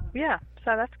 Yeah.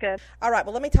 So that's good. All right.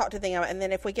 Well, let me talk to them, and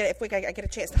then if I get a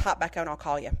chance to hop back on, I'll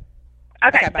call you.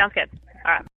 Okay sounds good.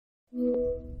 All right.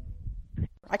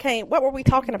 I can't. What were we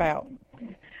talking about?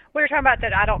 We were talking about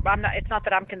that. I'm not. It's not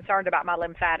that I'm concerned about my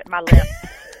lymph.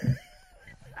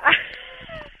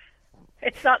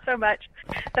 It's not so much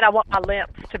that I want my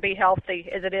lymphs to be healthy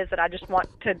as it is that I just want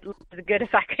to look as good as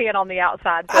I can on the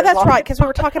outside. So that's right. Because we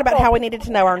were talking about how we needed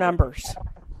to know our numbers.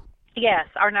 Yes,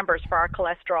 our numbers for our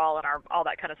cholesterol and all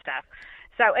that kind of stuff.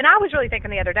 So, and I was really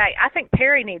thinking the other day, I think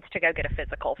Perry needs to go get a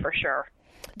physical for sure.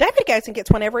 David goes and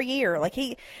gets one every year. Like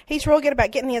he's real good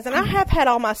about getting his, and I have had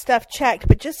all my stuff checked,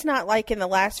 but just not like in the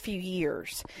last few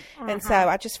years. And so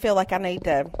I just feel like I need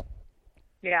to.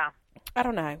 Yeah. I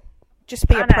don't know. Just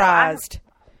be apprised.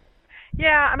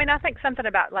 I mean, I think something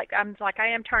about I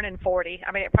am turning 40.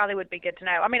 I mean, it probably would be good to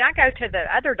know. I mean, I go to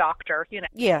the other doctor,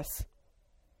 Yes.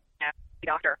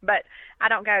 Doctor, but I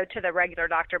don't go to the regular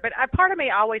doctor. But part of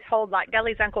me always hold, like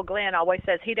Deli's Uncle Glenn always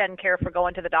says, he doesn't care for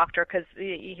going to the doctor because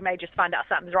he may just find out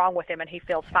something's wrong with him and he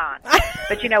feels fine.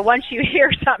 But once you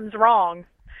hear something's wrong,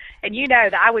 and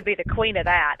that I would be the queen of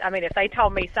that. I mean, if they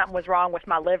told me something was wrong with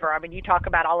my liver, I mean, you talk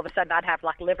about all of a sudden I'd have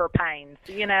like liver pains,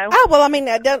 Oh, well, I mean,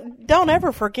 don't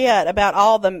ever forget about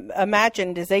all the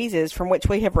imagined diseases from which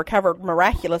we have recovered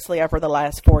miraculously over the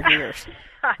last 4 years.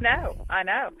 I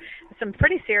know. Some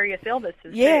pretty serious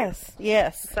illnesses. Yes.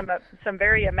 Some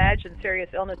very imagined serious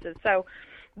illnesses. So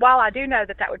while I do know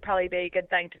that would probably be a good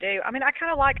thing to do, I mean, I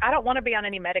don't want to be on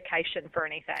any medication for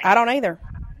anything. I don't either.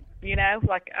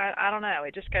 I don't know.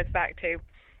 It just goes back to,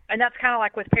 and that's kind of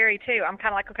like with Perry too. I'm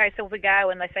kind of like, okay, so if we go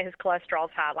and they say his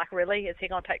cholesterol's high, like really, is he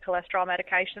going to take cholesterol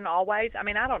medication always? I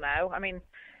mean, I don't know. I mean,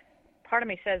 part of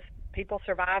me says people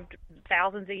survived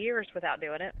thousands of years without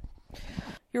doing it.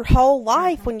 Your whole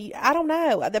life, I don't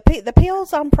know, the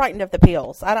pills. I'm frightened of the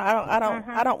pills.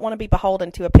 I don't want to be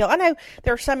beholden to a pill. I know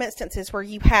there are some instances where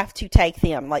you have to take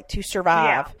them, like to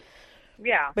survive.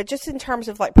 Yeah. But just in terms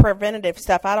of like preventative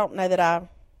stuff, I don't know that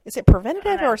is it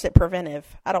preventative or is it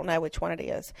preventive? I don't know which one it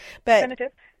is. But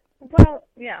preventative. Well,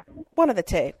 yeah. One of the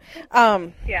two.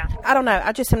 Yeah. I don't know.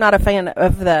 I just am not a fan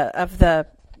of the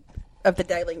of the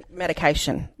daily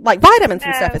medication. Like vitamins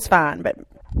and stuff is fine, but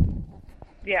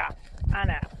yeah, I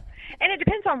know. And it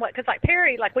depends on what, because like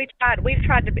Perry, like he's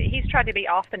tried to be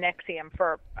off the Nexium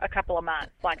for a couple of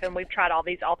months, like, and we've tried all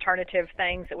these alternative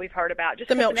things that we've heard about. Just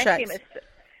the milkshakes.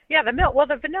 Yeah, the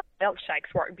vanilla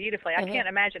milkshakes work beautifully. I can't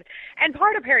imagine. And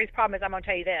part of Perry's problem is, I'm going to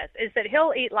tell you this, is that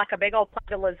he'll eat like a big old plate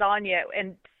of lasagna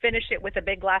and finish it with a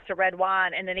big glass of red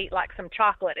wine and then eat like some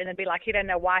chocolate and then be like, he doesn't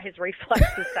know why his reflux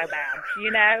is so bad,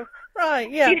 you know? Right,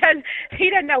 yeah. He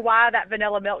doesn't know why that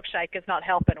vanilla milkshake is not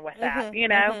helping with that, you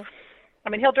know? I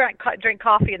mean, he'll drink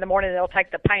coffee in the morning and it'll take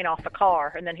the paint off the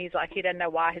car, and then he's like, he doesn't know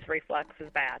why his reflux is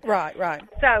bad. Right.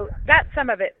 So that's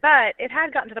some of it. But it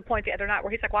had gotten to the point the other night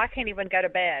where he's like, well, I can't even go to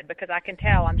bed because I can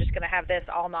tell I'm just going to have this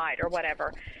all night or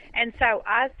whatever. And so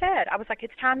I was like,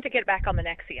 it's time to get back on the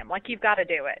Nexium. Like, you've got to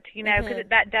do it, you know, because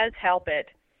that does help it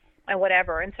and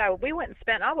whatever. And so we went and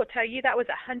spent, I will tell you, that was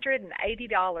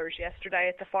 $180 yesterday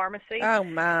at the pharmacy. Oh,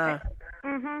 my.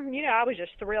 You know, I was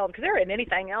just thrilled because there isn't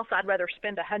anything else I'd rather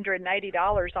spend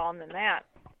 $180 on than that.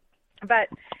 But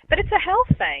it's a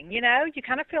health thing, you know. You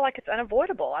kind of feel like it's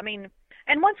unavoidable. I mean,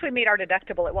 and once we meet our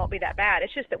deductible, it won't be that bad.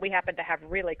 It's just that we happen to have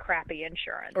really crappy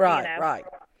insurance. Right, you know? right.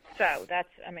 So that's,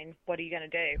 I mean, what are you going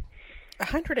to do?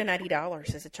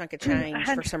 $180 is a chunk of change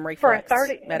for some reflux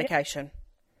medication.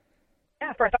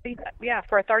 Yeah, for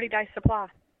a 30-day supply.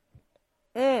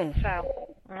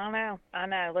 So I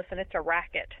know. Listen, it's a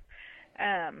racket.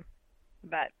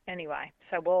 But anyway,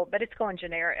 but it's going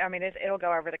generic. I mean, it'll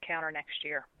go over the counter next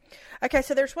year. Okay,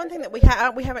 so there's one thing that we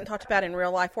haven't talked about in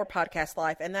real life or podcast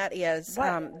life, and that is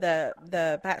the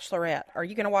Bachelorette. Are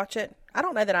you going to watch it? I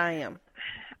don't know that I am.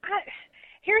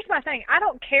 Here's my thing. I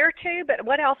don't care to, but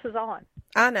what else is on?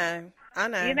 I know.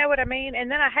 You know what I mean?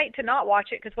 And then I hate to not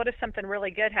watch it because what if something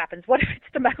really good happens? What if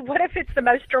it's the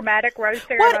most dramatic rose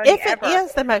ceremony ever? What if it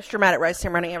is the most dramatic rose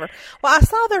ceremony ever? Well, I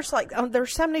saw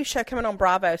there's some new show coming on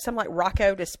Bravo, some like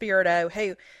Rocco DiSpirito,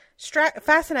 who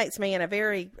fascinates me in a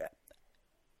very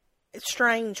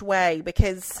strange way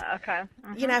because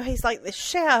you know, he's like the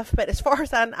chef, but as far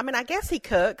as I guess he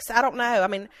cooks. I don't know. I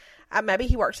mean, maybe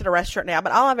he works at a restaurant now,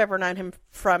 but all I've ever known him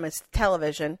from is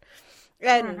television.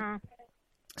 And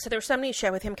so there was some new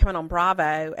show with him coming on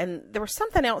Bravo, and there was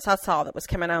something else I saw that was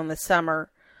coming on this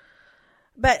summer.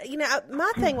 But, you know,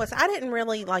 my thing was I didn't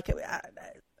really like it.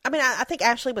 I mean, I think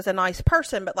Ashley was a nice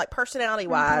person, but like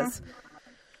personality-wise,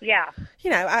 yeah, you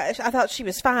know, I thought she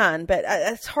was fine, but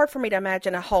it's hard for me to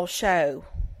imagine a whole show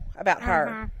about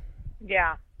her.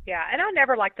 Yeah, and I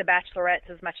never liked the Bachelorettes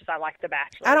as much as I liked the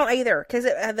Bachelor. I don't either, because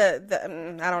I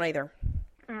don't either.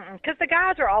 Because the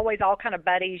guys are always all kind of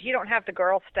buddies. You don't have the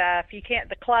girl stuff. You can't,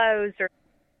 the clothes, there's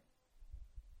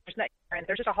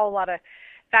just a whole lot of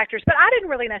factors. But I didn't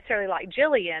really necessarily like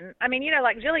Jillian. I mean, you know,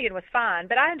 like Jillian was fine,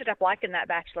 but I ended up liking that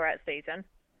Bachelorette season.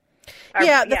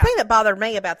 The thing that bothered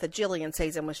me about the Jillian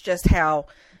season was just how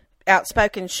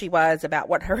outspoken she was about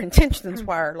what her intentions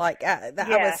were. Like, I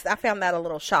found that a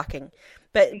little shocking.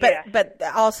 But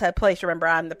also, please remember,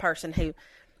 I'm the person who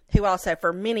also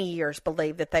for many years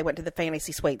believed that they went to the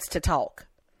fantasy suites to talk.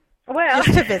 Well,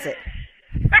 just to visit.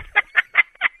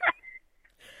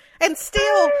 And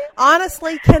still,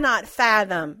 honestly, cannot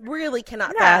fathom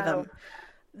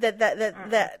that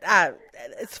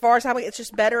as far as it's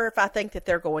just better if I think that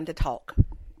they're going to talk.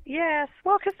 Yes,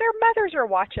 well, because their mothers are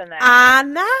watching that. I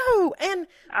know. And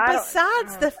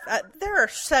besides there are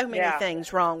so many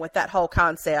things wrong with that whole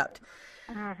concept.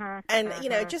 And, you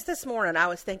know, just this morning I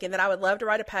was thinking that I would love to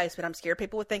write a post, but I'm scared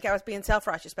people would think I was being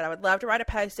self-righteous, but I would love to write a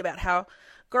post about how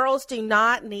girls do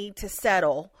not need to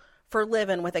settle for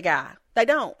living with a guy. They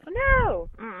don't. No.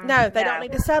 No, they don't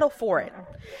need to settle for it.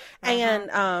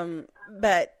 And,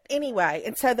 but anyway,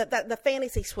 and so that the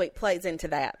fantasy suite plays into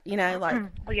that, you know, like.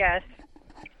 Yes.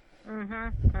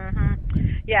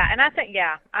 Yeah, and I think,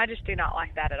 I just do not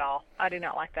like that at all. I do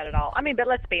not like that at all. I mean, but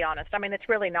let's be honest. I mean, it's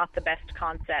really not the best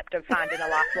concept of finding a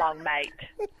lifelong mate.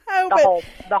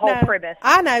 The whole premise.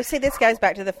 I know. See, this goes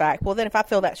back to the fact, well, then if I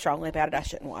feel that strongly about it, I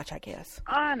shouldn't watch, I guess.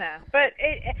 I know. But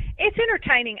it's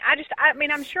entertaining. I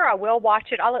mean, I'm sure I will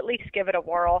watch it. I'll at least give it a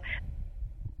whirl.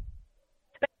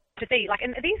 To see, like,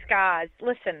 and these guys,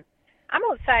 listen, I'm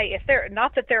going to say,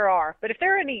 not that there are, but if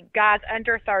there are any guys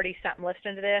under 30-something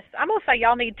listening to this, I'm going to say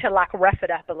y'all need to, like, rough it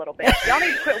up a little bit. Y'all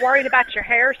need to quit worrying about your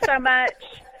hair so much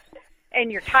and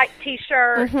your tight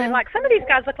T-shirts. And, like, some of these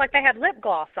guys look like they had lip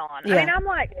gloss on. Yeah. I mean, I'm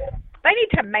like, they need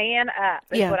to man up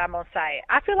is what I'm going to say.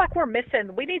 I feel like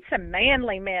we need some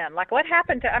manly men. Like, what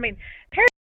happened to, I mean,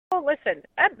 listen,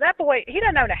 that boy, he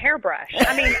doesn't own a hairbrush.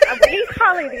 I mean, he's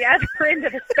probably the other end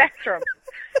of the spectrum.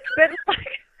 But, like...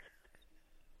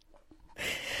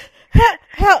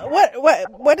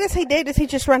 What does he do? Does he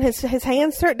just run his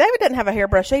hands through it? David doesn't have a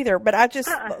hairbrush either, but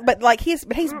but like he's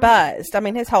buzzed. I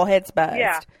mean, his whole head's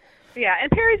buzzed. Yeah,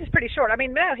 and Perry's is pretty short. I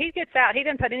mean, no, he gets out. He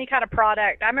didn't put any kind of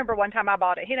product. I remember one time I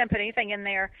bought it. He didn't put anything in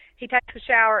there. He takes a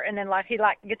shower and then he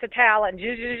gets a towel and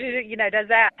does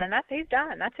that, and he's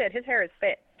done. That's it. His hair is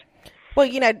fixed. Well,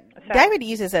 David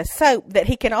uses a soap that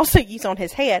he can also use on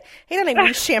his head. He doesn't even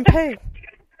use shampoo.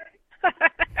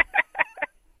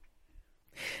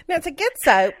 Now it's a good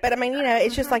soap, but I mean,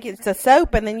 it's just like it's a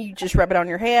soap, and then you just rub it on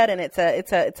your head, and it's a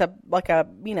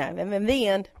and then the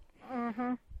end.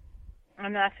 Mhm.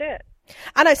 And that's it.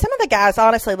 I know some of the guys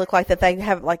honestly look like that they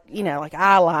have like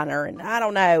eyeliner, and I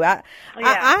don't know.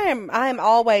 I am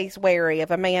always wary of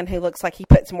a man who looks like he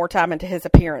puts more time into his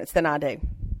appearance than I do.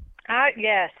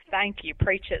 Yes, thank you.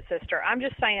 Preach it, sister. I'm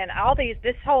just saying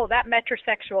that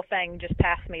metrosexual thing just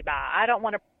passed me by. I don't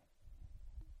want to.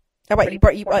 Oh wait, you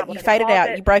faded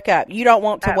out. You broke up. You don't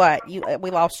want to what?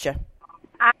 We lost you.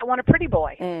 I want a pretty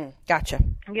boy. Gotcha.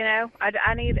 I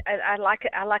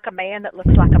like a man that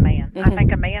looks like a man. Mm-hmm. I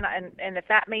think a man, and if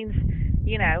that means,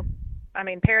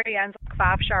 Perry owns like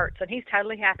 5 shirts, and he's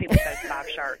totally happy with those 5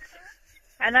 shirts.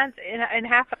 And that's and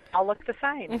half of them all look the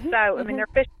same. Mm-hmm. So they're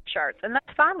fish shirts, and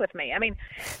that's fine with me. I mean,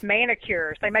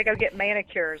 manicures. They may go get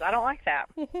manicures. I don't like that.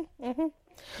 Mm-hmm. Mm-hmm.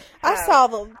 I saw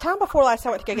the time before last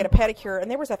I went to go get a pedicure, and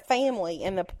there was a family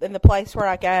in the place where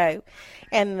I go,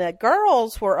 and the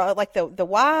girls were the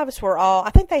wives were all. I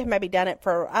think they had maybe done it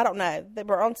for, I don't know, they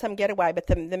were on some getaway, but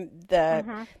the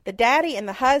daddy and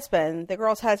the husband, the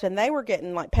girl's husband, they were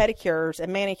getting like pedicures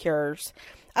and manicures.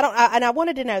 I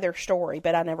wanted to know their story,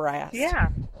 but I never asked.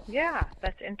 Yeah,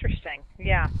 that's interesting.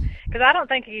 Yeah, because I don't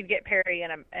think you'd get Perry in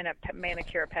a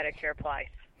manicure pedicure place.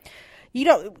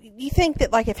 You think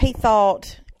that like if he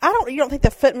thought, you don't think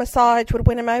the foot massage would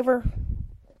win him over?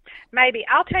 Maybe.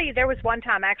 I'll tell you, there was one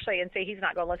time actually, and see, he's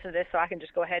not going to listen to this, so I can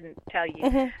just go ahead and tell you.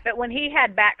 Mm-hmm. But when he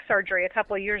had back surgery a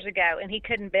couple of years ago, and he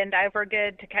couldn't bend over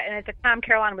good, and at the time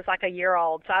Caroline was like a year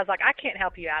old, so I was like, I can't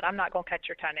help you out. I'm not going to cut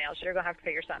your toenails. You're going to have to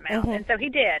figure something out. Mm-hmm. And so he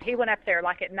did. He went up there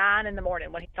like at 9 in the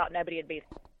morning when he thought nobody would be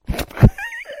there.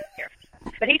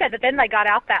 But he said that then they got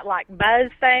out that like buzz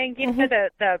thing,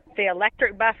 the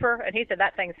electric buffer, and he said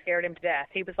that thing scared him to death.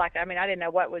 He was like, I didn't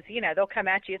know what was, they'll come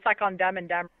at you. It's like on Dumb and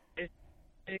Dumber,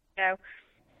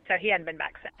 So he hadn't been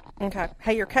back since. Okay.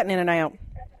 Hey, you're cutting in and out.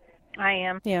 I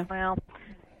am. Yeah. Well,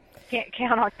 can't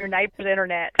count on your neighbor's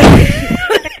internet.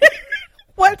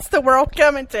 What's the world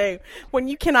coming to when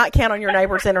you cannot count on your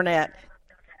neighbor's internet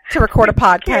to record a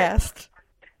podcast?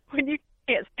 When you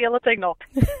can't steal a signal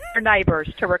from your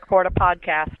neighbors to record a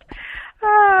podcast.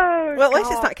 Oh, well, at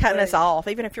least it's not cutting us off.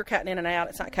 Even if you're cutting in and out,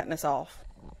 it's not cutting us off.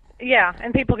 Yeah,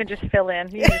 and people can just fill in.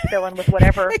 You can just fill in with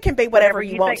whatever. It can be whatever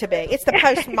you want to be. It's the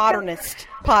postmodernist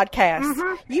podcast.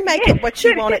 Mm-hmm. You make it what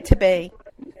you want it to be.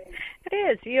 It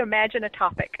is. You imagine a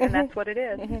topic, and that's what it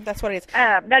is. Mm-hmm. That's what it is.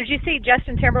 Now, did you see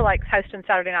Justin Timberlake's hosting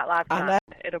Saturday Night Live tonight?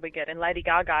 It'll be good. And Lady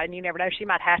Gaga, and you never know, she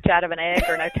might hatch out of an egg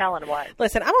or no telling what.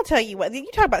 Listen, I'm gonna tell you what. You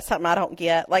talk about something I don't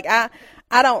get. Like I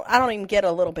don't even get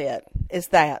a little bit. Is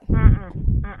that?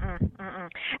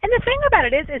 And the thing about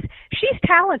it is she's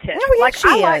talented. Oh, yeah, she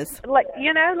is. I like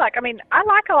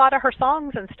a lot of her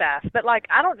songs and stuff, but like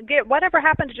I don't get whatever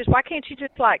happened to just why can't you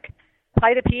just like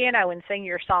play the piano and sing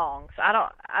your songs? I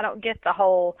don't get the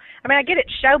whole. I get it,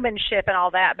 showmanship and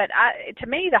all that, but to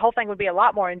me the whole thing would be a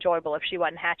lot more enjoyable if she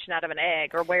wasn't hatching out of an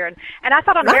egg or wearing. And I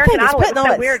thought on American Idol putting it was all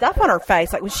so that weird stuff on her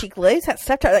face, like when she glues that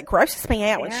stuff, that grosses me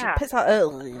out when she puts all.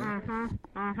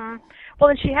 Well,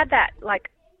 and she had that like.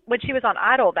 When she was on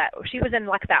Idol, that she was in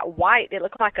like that white, it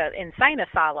looked like an insane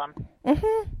asylum.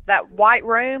 Mm-hmm. That white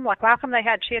room, like how come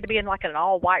she had to be in like an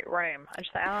all white room? I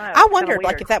just, I don't know. I wondered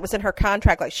like if that was in her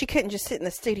contract, like she couldn't just sit in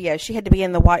the studio; she had to be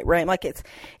in the white room. Like it's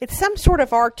some sort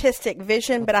of artistic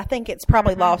vision, but I think it's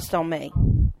probably lost on me.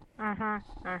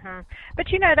 But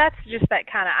that's just that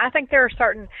kind of. I think there are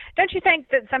certain. Don't you think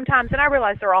that sometimes? And I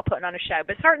realize they're all putting on a show,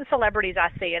 but certain celebrities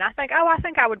I see, and I think, I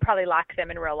think I would probably like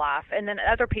them in real life, and then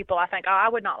other people, I think, I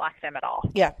would not like them at all.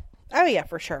 Yeah. Oh yeah,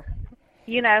 for sure.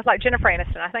 Like Jennifer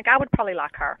Aniston, I think I would probably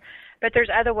like her. But there's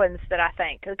other ones that I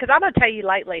think, because I'm going to tell you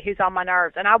lately who's on my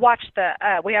nerves, and I watched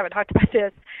we haven't talked about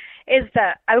this, is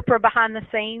the Oprah behind the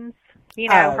scenes.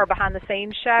 Her behind the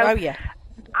scenes show. Oh yeah.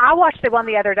 I watched the one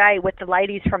the other day with the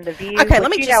ladies from The View. Okay,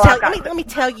 let me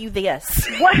tell you this.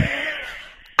 What?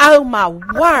 Oh my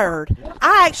word!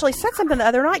 I actually said something the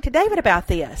other night to David about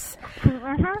this.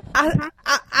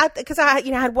 Because I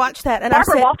had watched that, and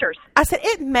Barbara Walters. I said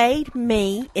it made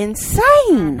me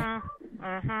insane.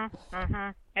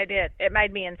 It did. It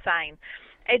made me insane.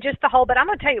 It just the whole, but I'm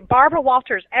going to tell you, Barbara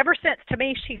Walters, ever since, to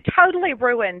me, she totally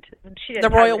ruined, she didn't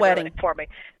the royal totally wedding ruin it for me.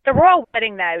 The royal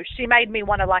wedding, though, she made me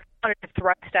want to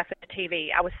throw stuff at the TV.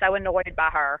 I was so annoyed by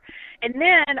her. And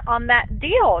then on that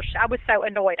deal, I was so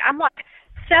annoyed. I'm like,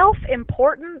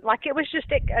 self-important, like it was just,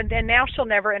 and now she'll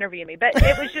never interview me. But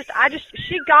it was just,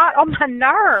 she got on my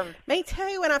nerves. Me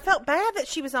too, and I felt bad that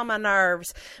she was on my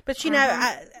nerves. But, you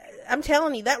know, I'm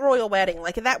telling you, that royal wedding,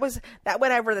 like that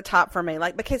went over the top for me.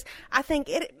 Like, because I think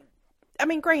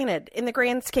granted, in the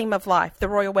grand scheme of life, the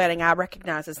royal wedding, I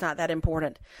recognize it's not that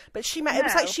important. But it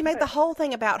was like she made the whole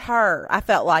thing about her. I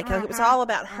felt like it was all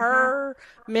about her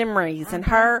memories and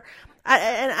her.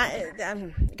 I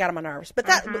got on my nerves, but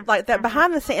that like that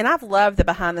behind the scenes, and I've loved the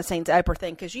behind the scenes Oprah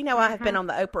thing because I have been on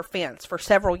the Oprah fence for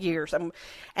several years, and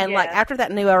like after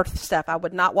that New Earth stuff, I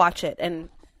would not watch it, and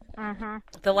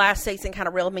the last season kind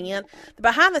of reeled me in. The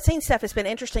behind the scenes stuff has been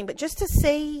interesting, but just to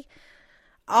see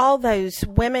all those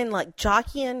women like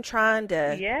jockeying, trying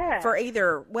to for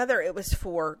either whether it was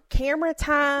for camera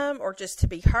time or just to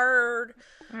be heard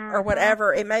or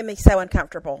whatever, it made me so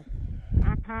uncomfortable.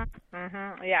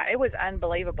 Yeah, it was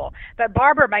unbelievable. But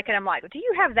Barbara making him like, do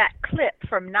you have that clip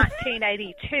from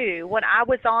 1982 when I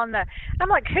was on the... I'm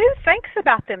like, who thinks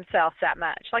about themselves that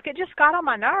much? Like, it just got on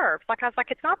my nerves. Like, I was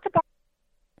like, it's not the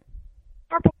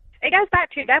Barbara. It goes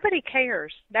back to nobody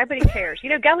cares. Nobody cares. You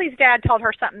know, Gully's dad told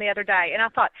her something the other day, and I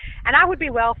thought, and I would be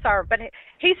well served, but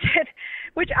he said,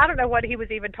 which I don't know what he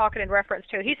was even talking in reference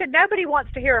to. He said, nobody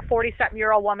wants to hear a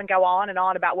 40-something-year-old woman go on and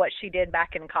on about what she did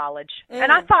back in college.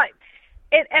 And I thought...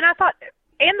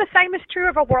 And the same is true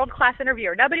of a world-class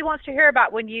interviewer. Nobody wants to hear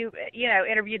about when you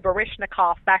interviewed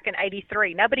Baryshnikov back in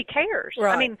 '83. Nobody cares.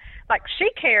 Right. I mean, like, she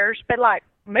cares, but like,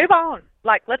 move on.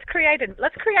 Like, let's create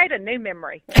a new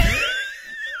memory. That's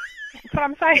what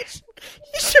I'm saying.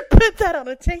 You should put that on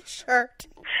a T-shirt.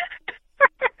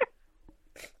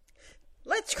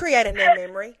 Let's create a new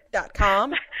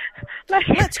memory.com.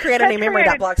 Let's create a new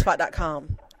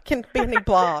memory.blogspot.com. Can be a new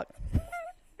blog.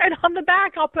 And on the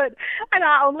back, I'll put, and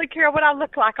I only care what I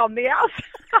look like on the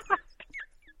outside.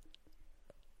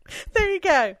 There you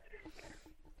go.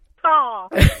 Oh.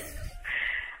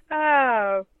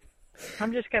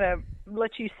 I'm just going to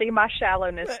let you see my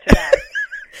shallowness today.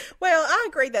 Well, I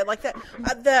agree that, like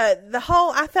that, the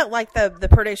whole, I felt like the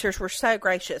producers were so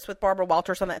gracious with Barbara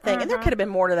Walters on that thing, and there could have been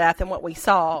more to that than what we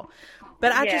saw.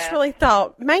 But I just really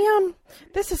thought, ma'am,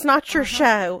 this is not your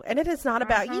show, and it is not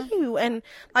about you. And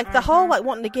like the whole like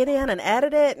wanting to get in and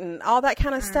edit it and all that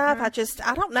kind of stuff, I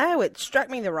don't know, it struck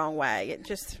me the wrong way. It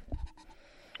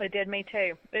did me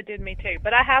too.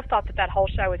 But I have thought that whole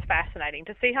show is fascinating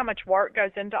to see how much work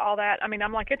goes into all that. I mean,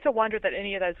 I'm like, it's a wonder that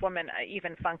any of those women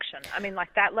even function. I mean,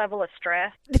 like that level of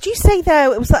stress. Did you see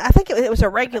though? It was, I think it was a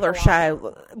regular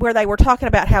show where they were talking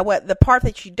about how the part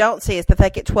that you don't see is that they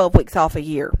get 12 weeks off a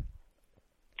year.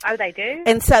 Oh, they do?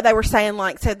 And so they were saying,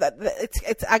 like, so that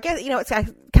it's I guess, it's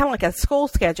kind of like a school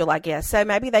schedule, I guess. So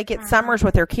maybe they get summers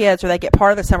with their kids, or they get part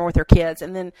of the summer with their kids.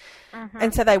 And then,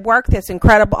 and so they work this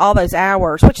incredible, all those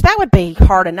hours, which that would be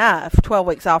hard enough, 12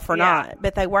 weeks off or not.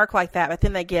 But they work like that, but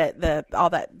then they get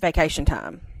all that vacation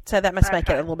time. So that must make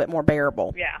it a little bit more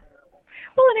bearable. Yeah.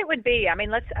 Well, and it would be, I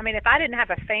mean, if I didn't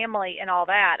have a family and all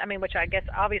that, I mean, which I guess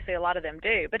obviously a lot of them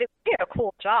do, but it would be a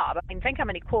cool job. I mean, think how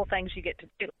many cool things you get to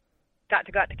do. Got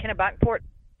to go out to Kennebunkport,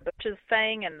 Butch's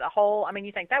thing, and the whole, I mean,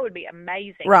 you think that would be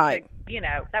amazing. Right.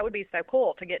 That would be so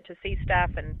cool to get to see stuff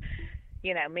and,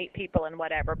 meet people and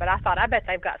whatever. But I thought, I bet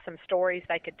they've got some stories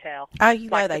they could tell. Oh,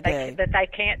 they do. That they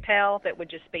can't tell that would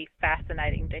just be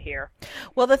fascinating to hear.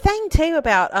 Well, the thing, too,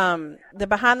 about the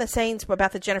behind the scenes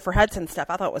about the Jennifer Hudson stuff,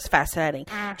 I thought was fascinating.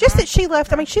 Just that she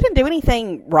left, I mean, she didn't do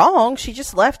anything wrong. She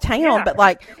just left town. But,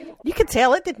 like, you could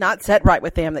tell it did not set right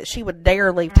with them that she would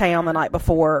dare leave town the night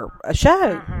before a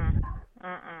show.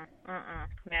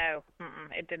 No,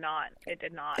 it did not. It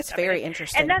did not. It's very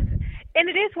interesting. And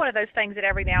it is one of those things that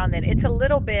every now and then it's a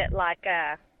little bit like,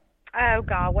 oh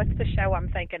God, what's the show I'm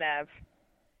thinking of?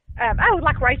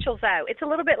 Like Rachel Zoe. It's a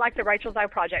little bit like the Rachel Zoe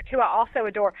Project, who I also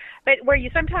adore, but where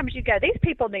sometimes you go, these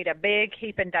people need a big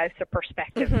heaping dose of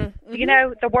perspective.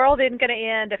 The world isn't going to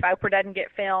end if Oprah doesn't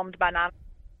get filmed by 9.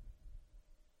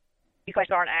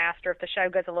 Questions aren't asked, or if the show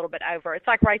goes a little bit over. It's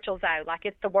like Rachel Zoe. Like,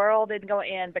 it's the world isn't going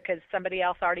to end because somebody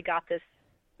else already got this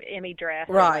Emmy dress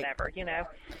or whatever,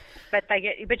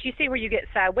 But you see where you get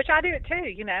so, which I do it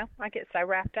too, I get so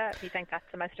wrapped up. You think that's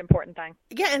the most important thing.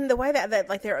 Yeah, and the way that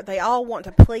like they all want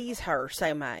to please her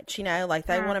so much, like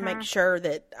they want to make sure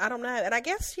that, I don't know, and I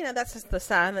guess, that's just the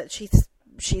sign that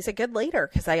she's a good leader,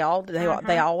 because they all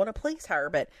want to please her,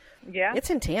 but it's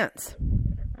intense.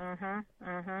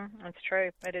 That's true.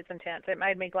 It is intense. It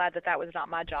made me glad that was not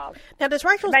my job. Now, does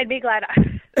Rachel... It made me glad...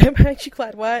 It made you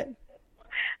glad what?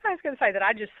 I was going to say that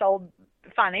I just sold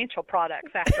financial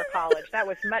products after college. That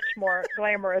was much more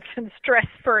glamorous and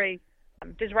stress-free.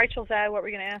 Does Rachel Zoe, what were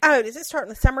we going to ask? Oh, does it start in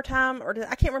the summertime? Or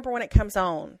I can't remember when it comes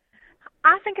on.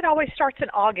 I think it always starts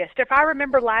in August. If I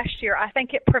remember last year, I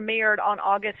think it premiered on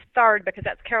August 3rd because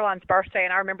that's Caroline's birthday,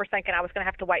 and I remember thinking I was going to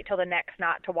have to wait till the next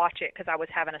night to watch it because I was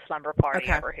having a slumber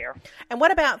party over here. And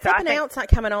what about Flippin' Out's not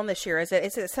coming on this year? Is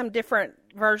it some different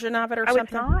version of it or something?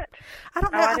 It's not? I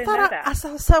don't know. I thought I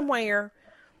saw somewhere,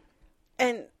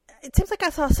 and it seems like I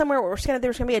saw somewhere where there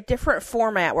was going to be a different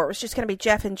format where it was just going to be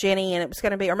Jeff and Jenny, and it was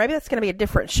going to be, or maybe that's going to be a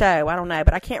different show. I don't know,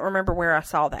 but I can't remember where I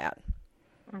saw that.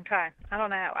 Okay. I don't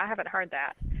know. I haven't heard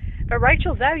that. But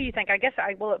Rachel Zoe, you think,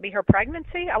 will it be her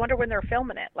pregnancy? I wonder when they're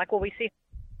filming it. Like, will we see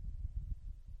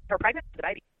her pregnancy, the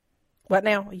baby? What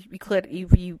now?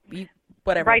 You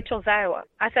whatever. Rachel Zoe.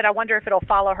 I said, I wonder if it'll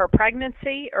follow her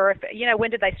pregnancy or if,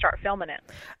 when did they start filming it?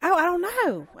 Oh, I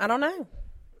don't know.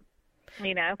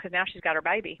 Because now she's got her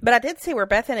baby. But I did see where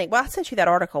Bethany, I sent you that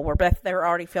article where they were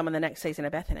already filming the next season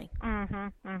of Bethany.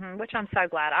 Which I'm so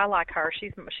glad. I like her.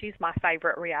 She's my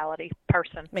favorite reality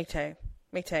person. Me too.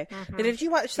 Did you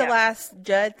watch the last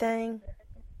Judd thing?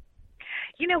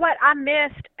 You know what? I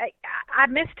missed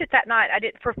it that night. I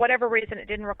did, for whatever reason, it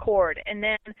didn't record. And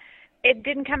then it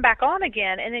didn't come back on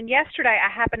again. And then yesterday I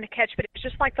happened to catch, but it was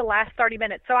just like the last 30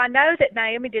 minutes. So I know that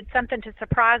Naomi did something to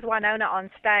surprise Winona on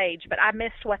stage, but I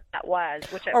missed what that was.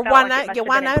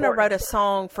 Winona wrote a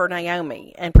song for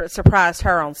Naomi and surprised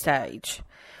her on stage.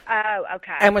 Oh,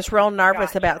 okay. And was real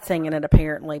nervous about singing it,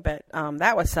 apparently. But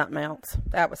that was something else.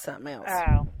 Oh, listen,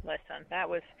 that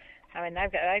was...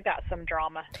 they've got some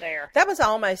drama there. That was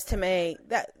almost, to me,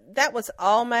 that was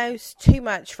almost too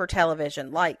much for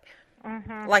television. Like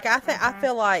I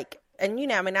feel like,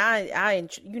 and I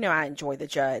enjoy the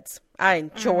Judds.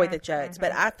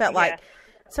 But I felt like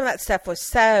some of that stuff was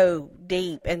so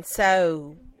deep and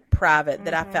so private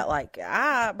that I felt like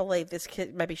I believe this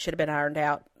kid maybe should have been ironed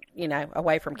out,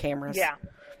 away from cameras. Yeah.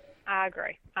 I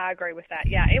agree with that.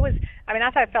 Yeah, it was,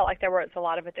 I felt like there was a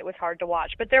lot of it that was hard to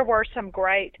watch, but there were some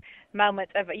great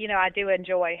moments of, I do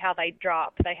enjoy how they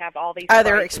drop. They have all these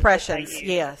their expressions.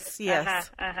 Yes.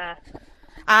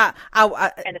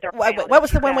 What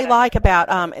was the one we like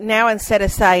about, now instead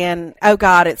of saying, oh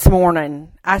God, it's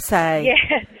morning, I say,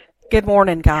 yes. Good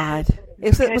morning, God.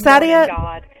 Was that it?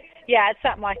 God. Yeah, it's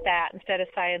something like that. Instead of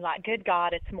saying like, good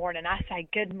God, it's morning, I say,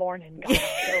 good morning, God,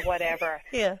 or whatever.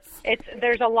 Yes.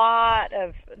 There's a lot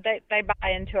of, they buy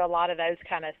into a lot of those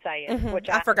kind of sayings, which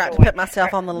I forgot to put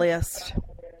myself on the list.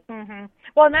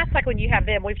 Well, and that's like when you have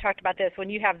them, we've talked about this, when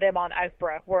you have them on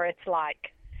Oprah, where it's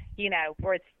like,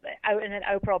 where it's, and then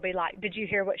Oprah will be like, did you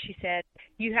hear what she said?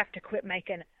 You have to quit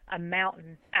making a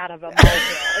mountain out of a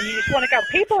molehill. And you just want to go,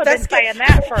 people have been saying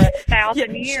that for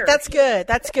 1,000 years. That's good.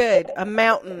 A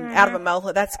mountain out of a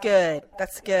molehill. That's good.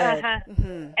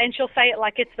 And she'll say it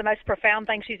like it's the most profound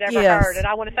thing she's ever heard. And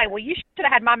I want to say, well, you should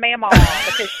have had my mama on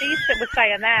because she was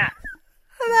saying that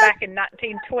back in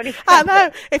 1920. I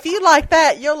know. If you like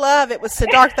that, you'll love it was so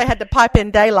dark they had to pipe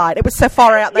in daylight. It was so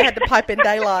far out they had to pipe in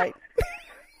daylight.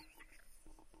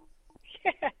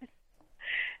 Yes.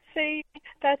 See,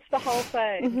 that's the whole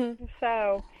thing.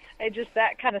 So it just,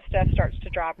 that kind of stuff starts to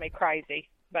drive me crazy.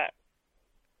 But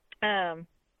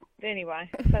anyway,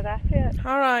 so that's it.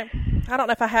 All right. I don't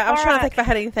know if I have. I was trying to think if I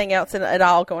had anything else at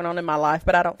all going on in my life,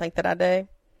 but I don't think that I do.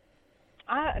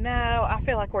 No, I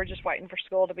feel like we're just waiting for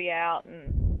school to be out,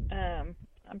 and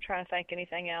I'm trying to think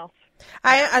anything else.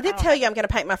 I did tell you I'm going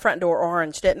to paint my front door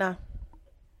orange, didn't I?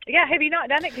 Yeah. Have you not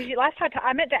done it? Because last time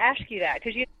I meant to ask you that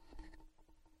because you.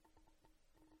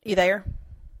 You there?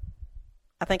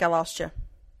 I think I lost you.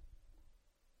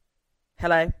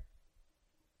 Hello?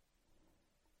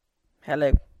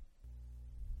 Hello.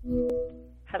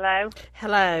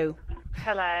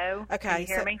 Okay. Can you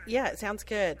hear me? Yeah, it sounds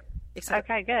good.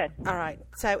 Okay, good. All right.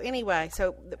 So anyway,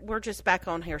 we're just back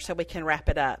on here so we can wrap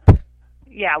it up.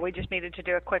 Yeah, we just needed to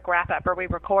do a quick wrap up. Are we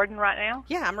recording right now?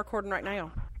 Yeah, I'm recording right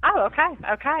now. Oh, okay.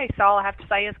 So all I have to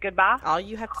say is goodbye? All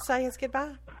you have to say is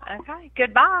goodbye. Okay,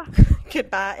 goodbye.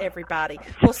 Goodbye, everybody.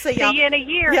 We'll see y'all. See you in a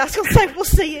year. Yeah, I was going to say, we'll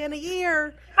see you in a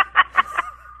year.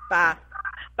 Bye.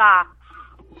 Bye.